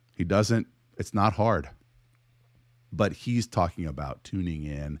 He doesn't, it's not hard. But he's talking about tuning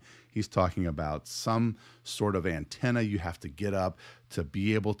in. He's talking about some sort of antenna you have to get up to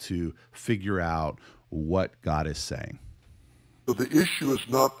be able to figure out what God is saying. So the issue is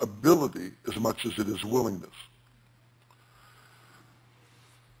not ability as much as it is willingness.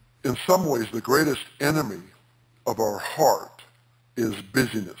 In some ways, the greatest enemy of our heart is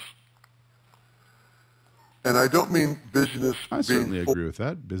busyness. And I don't mean busyness I certainly agree with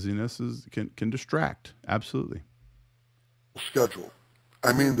that. Busyness can distract. Absolutely. Schedule.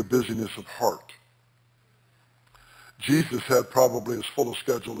 I mean the busyness of heart. Jesus had probably as full a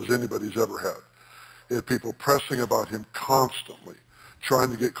schedule as anybody's ever had. He had people pressing about him constantly, trying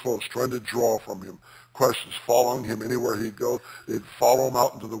to get close, trying to draw from him questions, following him anywhere he'd go. They'd follow him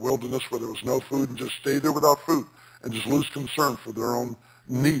out into the wilderness where there was no food and just stay there without food and just lose concern for their own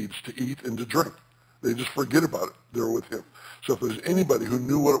needs to eat and to drink. They just forget about it. They're with him. So if there's anybody who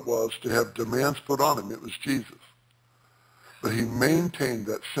knew what it was to have demands put on him, it was Jesus. But he maintained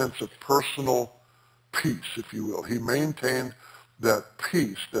that sense of personal peace, if you will. He maintained that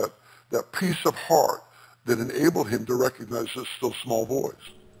peace, that peace of heart that enabled him to recognize this still small voice.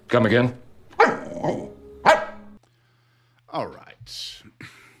 Come again? All right.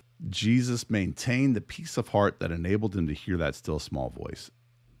 Jesus maintained the peace of heart that enabled him to hear that still small voice.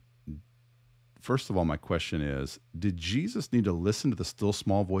 First of all, my question is, did Jesus need to listen to the still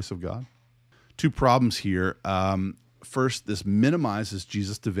small voice of God? Two problems here. First, this minimizes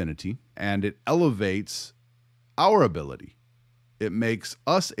Jesus' divinity, and it elevates our ability. It makes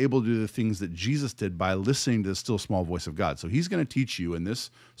us able to do the things that Jesus did by listening to the still small voice of God. So he's going to teach you in this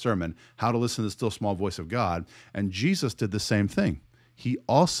sermon how to listen to the still small voice of God, and Jesus did the same thing. He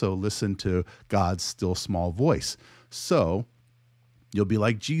also listened to God's still small voice. So you'll be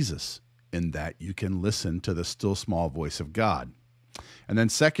like Jesus. in that you can listen to the still small voice of God. And then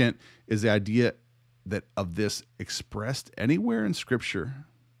second is the idea that of this expressed anywhere in Scripture,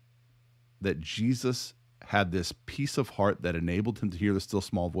 that Jesus had this peace of heart that enabled him to hear the still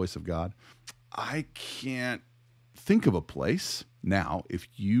small voice of God. I can't think of a place. Now, if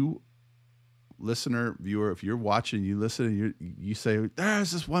you listener, viewer, if you're watching, you listen and you say,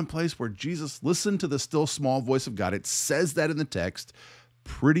 there's this one place where Jesus listened to the still small voice of God. It says that in the text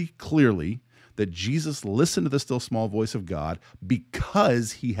pretty clearly, that Jesus listened to the still small voice of God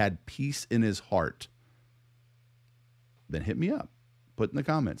because he had peace in his heart. Then hit me up. Put in the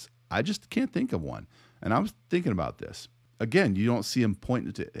comments. I just can't think of one. And I was thinking about this. Again, you don't see him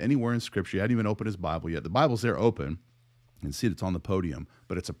pointing to anywhere in Scripture. He hadn't even opened his Bible yet. The Bible's there open. You can see it, it's on the podium,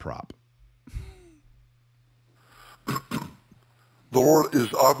 but it's a prop. The Lord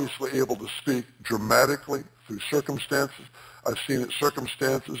is obviously able to speak dramatically through circumstances. I've seen it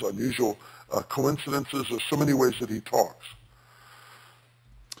circumstances, unusual coincidences. There's so many ways that he talks.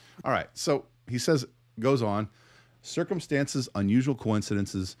 All right. So he says, goes on, circumstances, unusual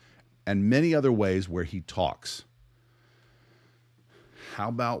coincidences, and many other ways where he talks. How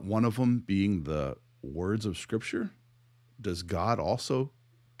about one of them being the words of Scripture? Does God also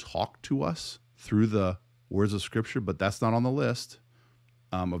talk to us through the words of Scripture? But that's not on the list.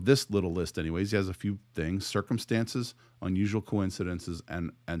 Of this little list anyways, he has a few things: circumstances, unusual coincidences,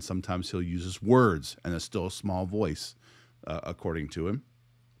 and sometimes he'll use his words and a still small voice, according to him.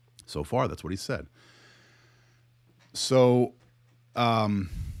 So far, that's what he said. So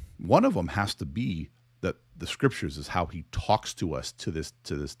one of them has to be that the Scriptures is how he talks to us to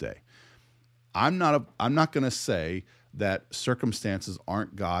this day. I'm not going to say that circumstances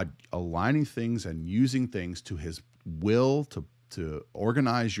aren't God aligning things and using things to his will to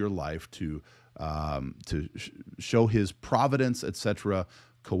organize your life, to show his providence, etc.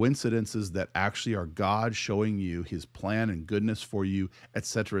 Coincidences that actually are God showing you his plan and goodness for you,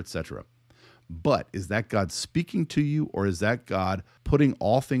 etc., etc. But is that God speaking to you, or is that God putting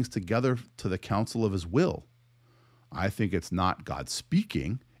all things together to the counsel of his will? I think it's not God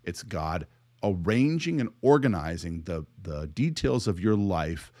speaking. It's God arranging and organizing the details of your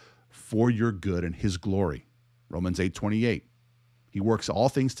life for your good and his glory. Romans 8:28. He works all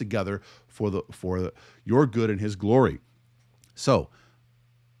things together for your good and his glory. So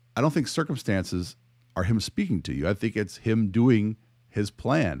I don't think circumstances are him speaking to you. I think it's him doing his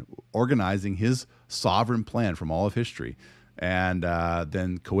plan, organizing his sovereign plan from all of history. And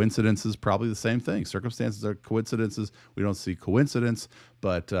then coincidences, probably the same thing. Circumstances are coincidences. We don't see coincidence.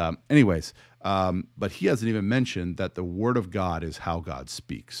 But anyways, but he hasn't even mentioned that the word of God is how God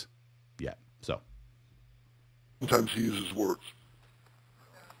speaks yet. So sometimes he uses words.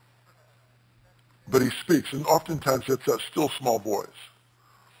 But he speaks, and oftentimes it's that still small voice.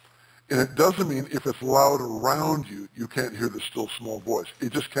 And it doesn't mean if it's loud around you, you can't hear the still small voice.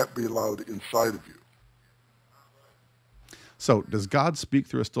 It just can't be loud inside of you. So does God speak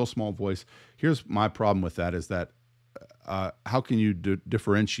through a still small voice? Here's my problem with that, is that how can you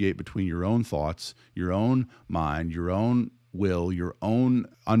differentiate between your own thoughts, your own mind, your own will, your own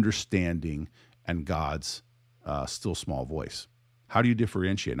understanding, and God's still small voice? How do you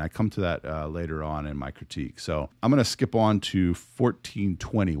differentiate? And I come to that later on in my critique. So I'm going to skip on to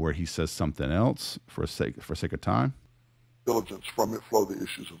 14:20, where he says something else for sake of time. Diligence, from it flow the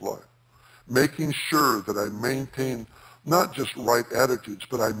issues of life. Making sure that I maintain not just right attitudes,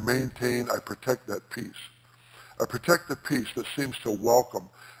 but I protect that peace. I protect the peace that seems to welcome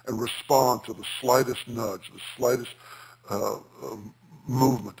and respond to the slightest nudge, the slightest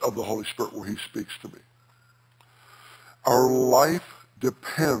movement of the Holy Spirit where he speaks to me. Our life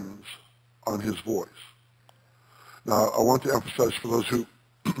depends on his voice. Now, I want to emphasize for those who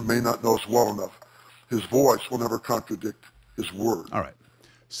may not know us well enough, his voice will never contradict his word. All right.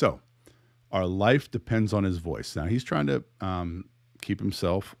 So our life depends on his voice. Now, he's trying to keep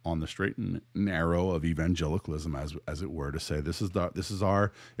himself on the straight and narrow of evangelicalism, as it were, to say this is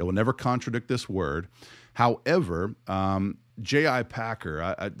our, it will never contradict this word. However, J.I. Packer,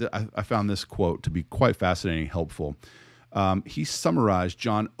 I found this quote to be quite fascinating and helpful. He summarized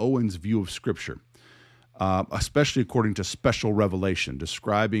John Owen's view of Scripture, especially according to special revelation,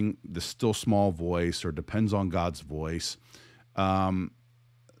 describing the still small voice or depends on God's voice,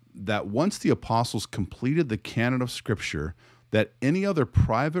 that once the apostles completed the canon of Scripture, that any other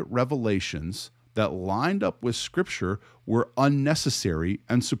private revelations that lined up with Scripture were unnecessary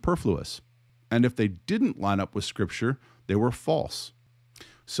and superfluous. And if they didn't line up with Scripture, they were false.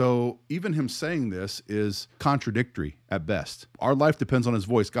 So even him saying this is contradictory at best. Our life depends on his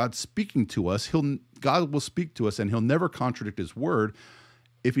voice. God's speaking to us. God will speak to us, and he'll never contradict his word.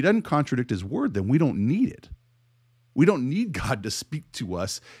 if he doesn't contradict his word, then we don't need it. We don't need God to speak to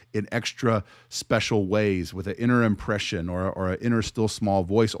us in extra special ways with an inner impression or an inner still small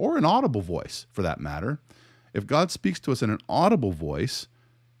voice or an audible voice for that matter. If God speaks to us in an audible voice,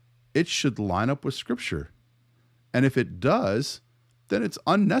 it should line up with Scripture. And if it does, then it's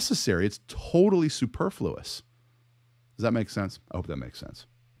unnecessary. It's totally superfluous. Does that make sense? I hope that makes sense.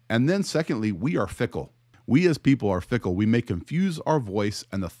 And then secondly, we are fickle. We as people are fickle. We may confuse our voice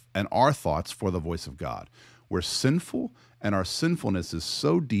and our thoughts for the voice of God. We're sinful, and our sinfulness is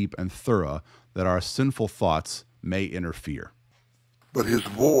so deep and thorough that our sinful thoughts may interfere. But his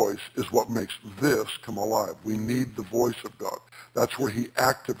voice is what makes this come alive. We need the voice of God. That's where he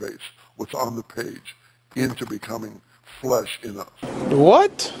activates what's on the page into becoming flesh in us.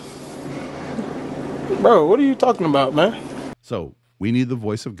 What? Bro, what are you talking about, man? So we need the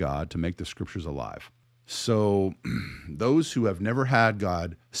voice of God to make the Scriptures alive. So those who have never had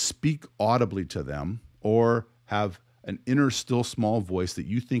God speak audibly to them or have an inner still small voice that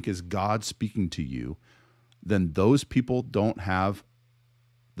you think is God speaking to you, then those people don't have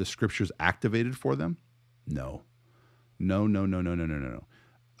the Scriptures activated for them? No. No.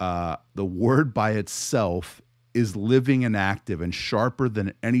 The Word by itself is living and active and sharper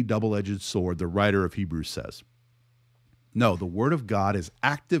than any double-edged sword, the writer of Hebrews says. No, the Word of God is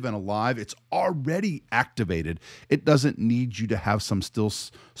active and alive. It's already activated. It doesn't need you to have some still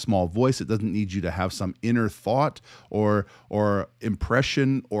small voice. It doesn't need you to have some inner thought or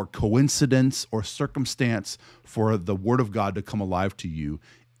impression or coincidence or circumstance for the Word of God to come alive to you.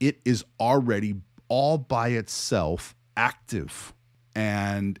 It is already all by itself active,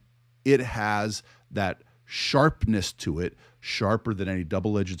 and it has that sharpness to it, sharper than any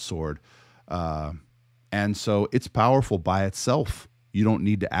double-edged sword. And so it's powerful by itself. You don't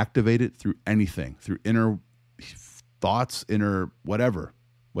need to activate it through anything, through inner thoughts, inner whatever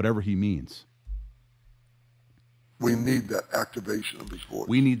he means. We need that activation of his voice.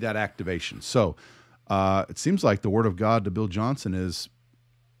 We need that activation. So it seems like the Word of God to Bill Johnson is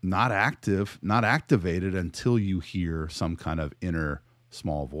not activated until you hear some kind of inner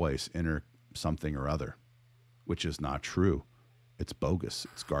small voice, inner something or other, which is not true. It's bogus.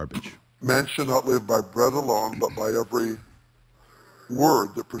 It's garbage. Man shall not live by bread alone, but by every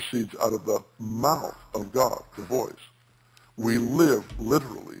word that proceeds out of the mouth of God, the voice. We live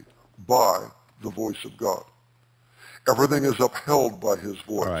literally by the voice of God. Everything is upheld by his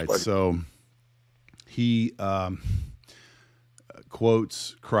voice. All right, so he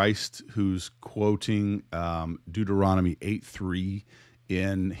quotes Christ, who's quoting Deuteronomy 8:3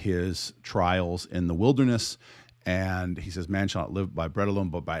 in his trials in the wilderness. And he says, man shall not live by bread alone,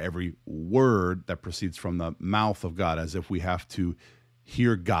 but by every word that proceeds from the mouth of God, as if we have to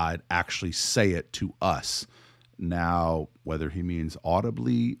hear God actually say it to us. Now, whether he means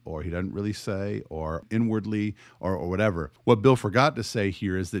audibly or he doesn't really say, or inwardly or whatever. What Bill forgot to say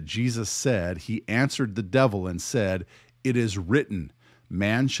here is that Jesus said, he answered the devil and said, it is written,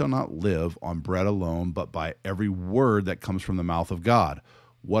 man shall not live on bread alone, but by every word that comes from the mouth of God.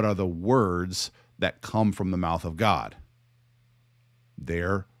 What are the words that come from the mouth of God?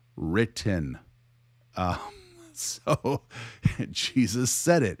 They're written. So Jesus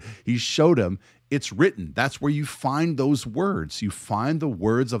said it. He showed him it's written. That's where you find those words. You find the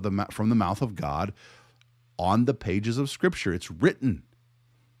words from the mouth of God on the pages of Scripture. It's written.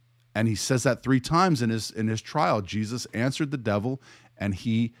 And he says that 3 times in his trial. Jesus answered the devil, and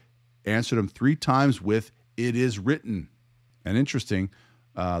he answered him 3 times with, it is written. And interesting,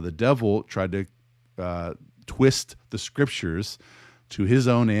 the devil tried to twist the Scriptures to his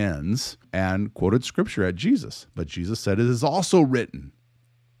own ends and quoted Scripture at Jesus. But Jesus said, it is also written.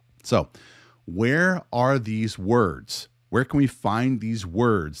 So where are these words? Where can we find these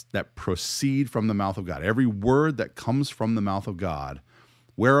words that proceed from the mouth of God? Every word that comes from the mouth of God,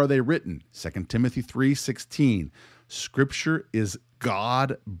 where are they written? 2 Timothy 3:16. Scripture is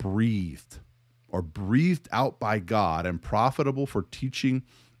God-breathed, or breathed out by God, and profitable for teaching,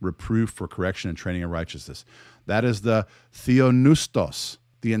 reproof, for correction and training in righteousness. That is the theopneustos,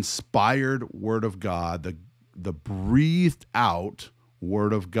 the inspired word of God, the breathed out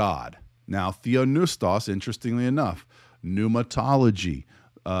word of God. Now, theopneustos, interestingly enough, pneumatology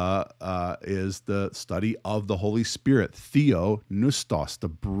is the study of the Holy Spirit. Theopneustos, the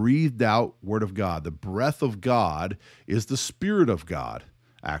breathed out word of God. The breath of God is the Spirit of God,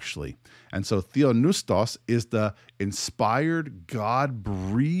 actually. And so theopneustos is the inspired,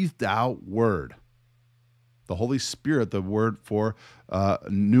 God-breathed out word. The Holy Spirit, the word for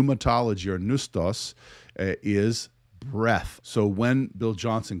pneumatology or pneustos, is breath. So when Bill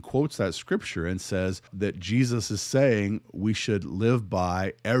Johnson quotes that scripture and says that Jesus is saying we should live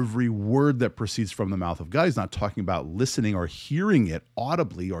by every word that proceeds from the mouth of God, he's not talking about listening or hearing it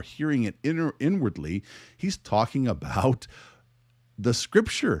audibly or hearing it inwardly. He's talking about the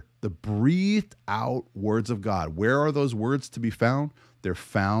scripture, the breathed out words of God. Where are those words to be found? They're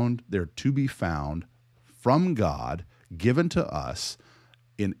to be found from God, given to us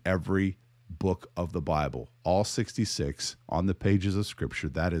in every book of the Bible. All 66 on the pages of scripture.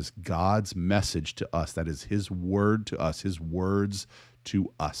 That is God's message to us. That is his word to us, his words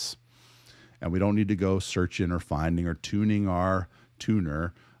to us. And we don't need to go searching or finding or tuning our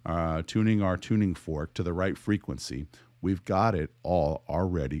tuning fork to the right frequency. We've got it all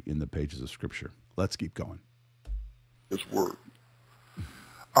already in the pages of scripture. Let's keep going. His word.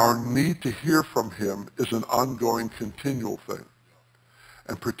 Our need to hear from him is an ongoing, continual thing.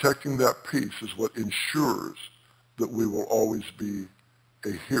 And protecting that peace is what ensures that we will always be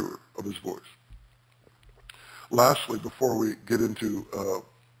a hearer of his voice. Lastly, before we get into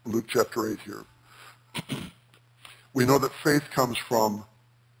Luke chapter 8 here, we know that faith comes from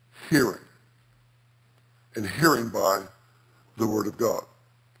hearing, and hearing by the word of God.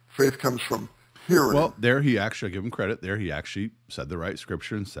 Faith comes from hearing. Well, there he actually, I give him credit, there he actually said the right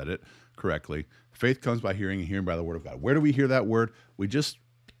scripture and said it correctly. Faith comes by hearing and hearing by the word of God. Where do we hear that word? We just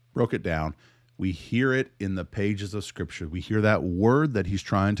broke it down. We hear it in the pages of scripture. We hear that word that he's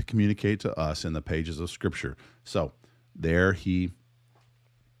trying to communicate to us in the pages of scripture. So there he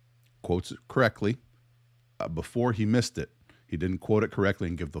quotes it correctly. Before he missed it, he didn't quote it correctly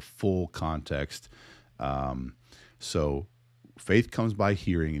and give the full context. So faith comes by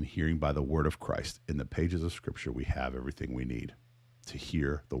hearing and hearing by the word of Christ. In the pages of scripture, we have everything we need to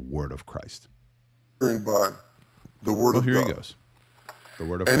hear the word of Christ. Hearing by the word of God. Here he goes. The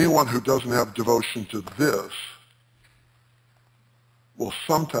word of Anyone who doesn't have devotion to this will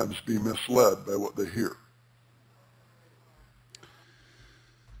sometimes be misled by what they hear.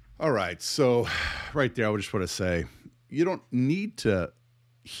 All right. So right there, I just want to say, you don't need to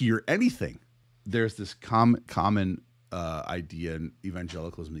hear anything. There's this common idea in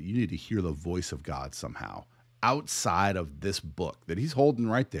evangelicalism that you need to hear the voice of God somehow outside of this book that he's holding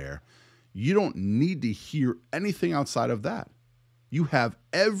right there. You don't need to hear anything outside of that. You have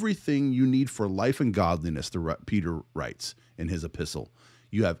everything you need for life and godliness, Peter writes in his epistle.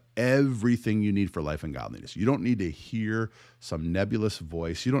 You have everything you need for life and godliness. You don't need to hear some nebulous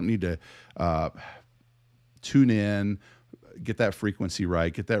voice. You don't need to tune in, get that frequency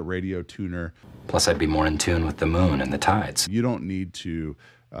right, get that radio tuner. Plus, I'd be more in tune with the moon and the tides. You don't need to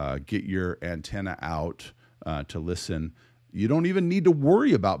get your antenna out to listen. You don't even need to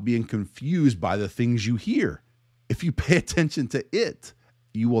worry about being confused by the things you hear. If you pay attention to it,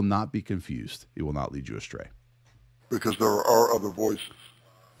 you will not be confused. It will not lead you astray. Because there are other voices.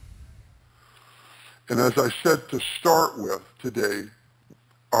 And as I said to start with today,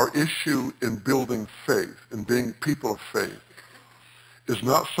 our issue in building faith and being people of faith is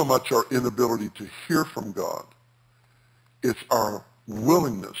not so much our inability to hear from God, it's our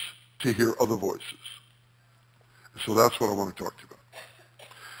willingness to hear other voices. So that's what I want to talk to you about.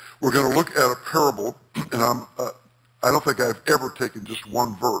 We're going to look at a parable, and I don't think I've ever taken just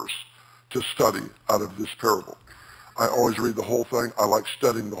one verse to study out of this parable. I always read the whole thing. I like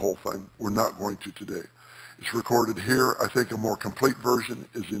studying the whole thing. We're not going to today. It's recorded here. I think a more complete version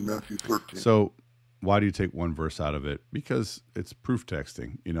is in Matthew 13. So why do you take one verse out of it? Because it's proof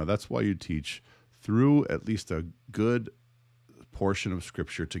texting. You know, that's why you teach through at least a good portion of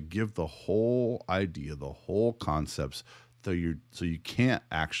scripture to give the whole idea, the whole concepts, so you can't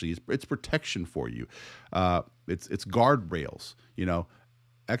actually, it's protection for you. It's guardrails, you know.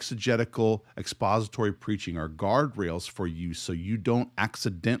 Exegetical, expository preaching are guardrails for you so you don't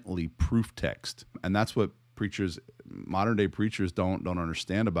accidentally proof text. And that's what modern day preachers don't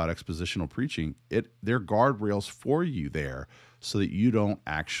understand about expositional preaching. They're guardrails for you there so that you don't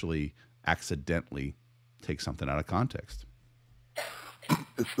actually accidentally take something out of context.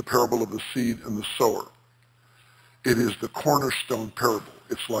 It's the parable of the seed and the sower. It is the cornerstone parable.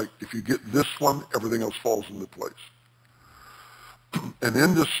 It's like if you get this one, everything else falls into place. And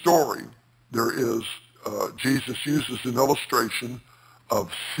in this story, there is, Jesus uses an illustration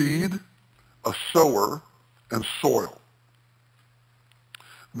of seed, a sower, and soil.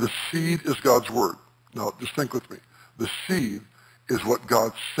 The seed is God's word. Now, just think with me. The seed is what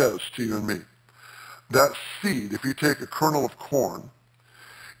God says to you and me. That seed, if you take a kernel of corn,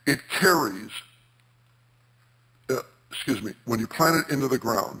 it carries, when you plant it into the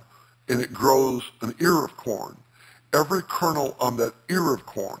ground and it grows an ear of corn, every kernel on that ear of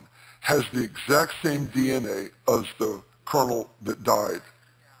corn has the exact same DNA as the kernel that died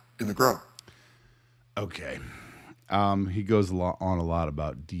in the ground. Okay. He goes on a lot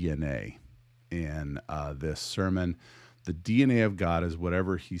about DNA in this sermon. The DNA of God is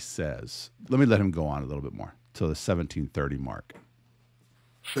whatever he says. Let me let him go on a little bit more till the 1730 mark.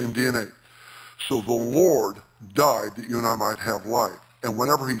 Same DNA. So the Lord died that you and I might have life. And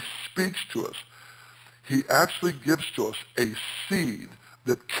whenever he speaks to us, he actually gives to us a seed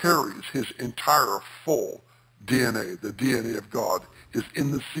that carries his entire full DNA. The DNA of God is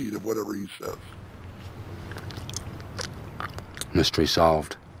in the seed of whatever he says. Mystery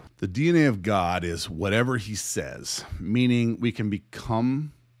solved. The DNA of God is whatever he says, meaning we can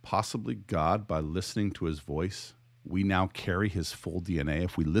become possibly God by listening to his voice. We now carry his full DNA.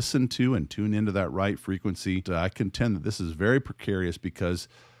 If we listen to and tune into that right frequency, I contend that this is very precarious because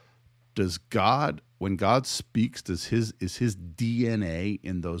does God, when God speaks, is his DNA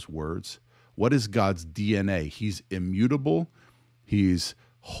in those words? What is God's DNA? He's immutable. He's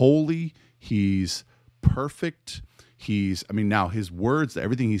holy. He's perfect. Now his words,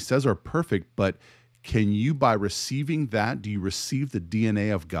 everything he says are perfect, but can you, by receiving that, do you receive the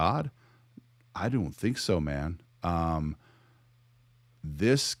DNA of God? I don't think so, man.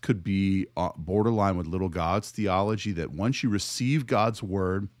 This could be borderline with little God's theology, that once you receive God's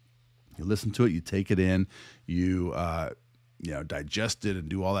word, you listen to it, you take it in, you digest it and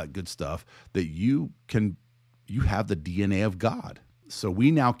do all that good stuff, that you have the DNA of God. So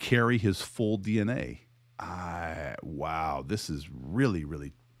we now carry his full DNA. Wow, this is really,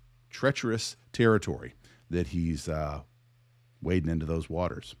 really treacherous territory that he's wading into those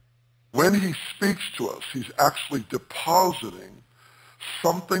waters. When he speaks to us, he's actually depositing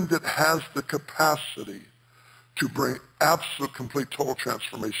something that has the capacity to bring absolute, complete, total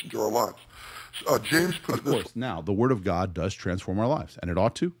transformation to our lives. James put it this way. Of course, now, the Word of God does transform our lives, and it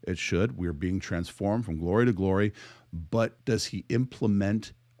ought to. It should. We're being transformed from glory to glory. But does he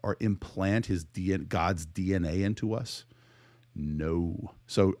implement or implant God's DNA into us? No.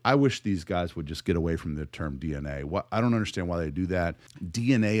 So I wish these guys would just get away from the term DNA. I don't understand why they do that.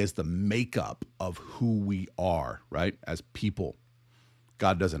 DNA is the makeup of who we are, right, as people.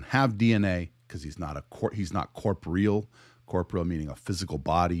 God doesn't have DNA because he's not corporeal. Corporeal meaning a physical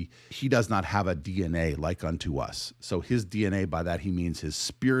body. He does not have a DNA like unto us. So his DNA, by that he means his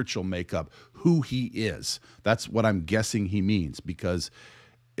spiritual makeup, who he is. That's what I'm guessing he means, because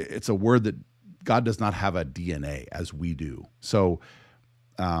it's a word that God does not have a DNA as we do. So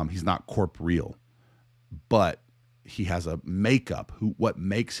he's not corporeal, but he has a makeup, what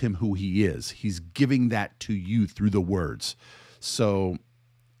makes him who he is. He's giving that to you through the words. So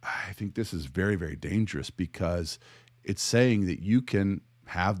I think this is very, very dangerous, because it's saying that you can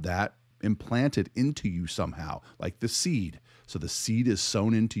have that implanted into you somehow, like the seed. So the seed is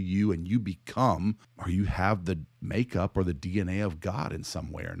sown into you and you become, or you have the makeup or the DNA of God in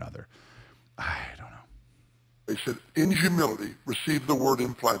some way or another. I don't know. They said, in humility, receive the word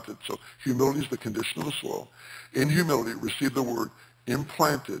implanted. So humility is the condition of the soil. In humility, receive the word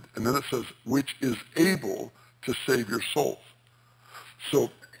implanted. And then it says, which is able to save your souls. So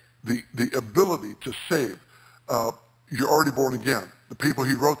the ability to save, you're already born again. The people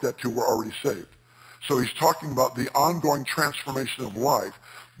he wrote that to were already saved. So he's talking about the ongoing transformation of life.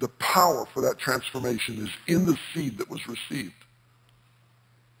 The power for that transformation is in the seed that was received.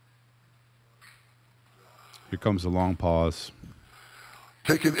 Here comes a long pause.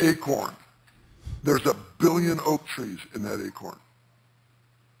 Take an acorn. There's 1 billion oak trees in that acorn.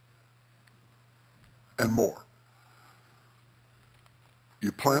 And more.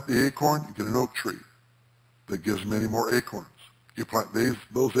 You plant the acorn, you get an oak tree that gives many more acorns. You plant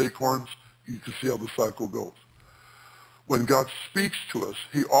those acorns, you can see how the cycle goes. When God speaks to us,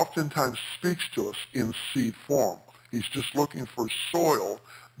 he oftentimes speaks to us in seed form. He's just looking for soil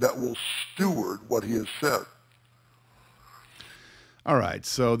that will steward what he has said. All right,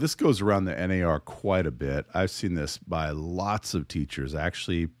 so this goes around the NAR quite a bit. I've seen this by lots of teachers,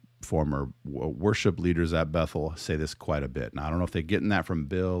 actually former worship leaders at Bethel say this quite a bit. Now, I don't know if they're getting that from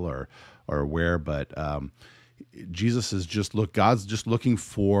Bill or where, but God's just looking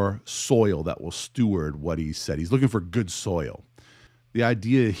for soil that will steward what he said. He's looking for good soil. The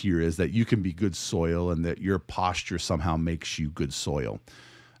idea here is that you can be good soil and that your posture somehow makes you good soil.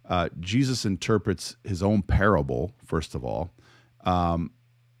 Jesus interprets his own parable, first of all,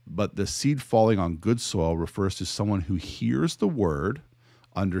 but the seed falling on good soil refers to someone who hears the word,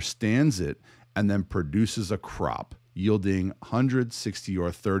 understands it, and then produces a crop, yielding 100, 60, or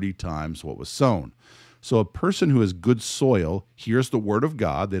 30 times what was sown. So a person who has good soil hears the word of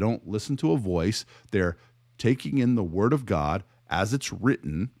God. They don't listen to a voice. They're taking in the word of God, as it's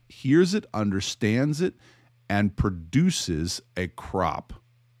written, hears it, understands it, and produces a crop,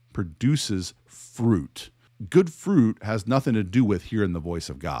 produces fruit. Good fruit has nothing to do with hearing the voice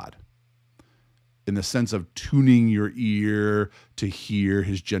of God, in the sense of tuning your ear to hear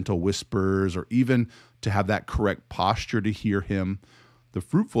his gentle whispers, or even to have that correct posture to hear him. The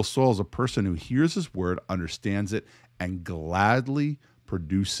fruitful soil is a person who hears his word, understands it, and gladly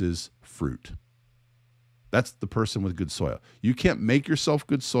produces fruit. That's the person with good soil. You can't make yourself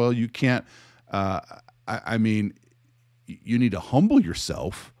good soil. You can't, you need to humble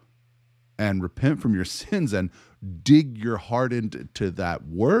yourself and repent from your sins and dig your heart into that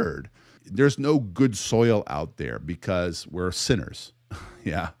word. There's no good soil out there because we're sinners,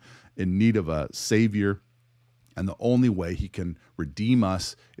 in need of a Savior. And the only way he can redeem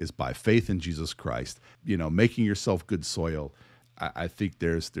us is by faith in Jesus Christ. Making yourself good soil, I think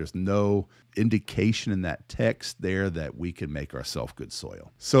there's no indication in that text there that we can make ourselves good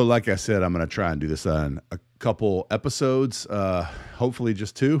soil. So like I said, I'm going to try and do this on a couple episodes, hopefully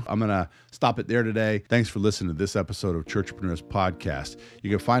just 2. I'm going to stop it there today. Thanks for listening to this episode of Churchpreneurs Podcast. You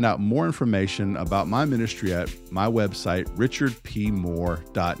can find out more information about my ministry at my website,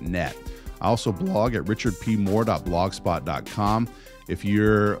 richardpmoore.net. I also blog at richardpmoore.blogspot.com. If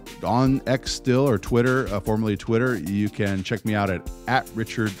you're on X still, or Twitter, formerly Twitter, you can check me out at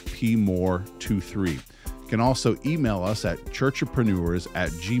richardpmoore23. You can also email us at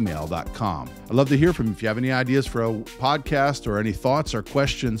churchpreneurs@gmail.com. I'd love to hear from you. If you have any ideas for a podcast or any thoughts or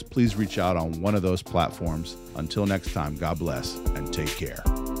questions, please reach out on one of those platforms. Until next time, God bless and take care.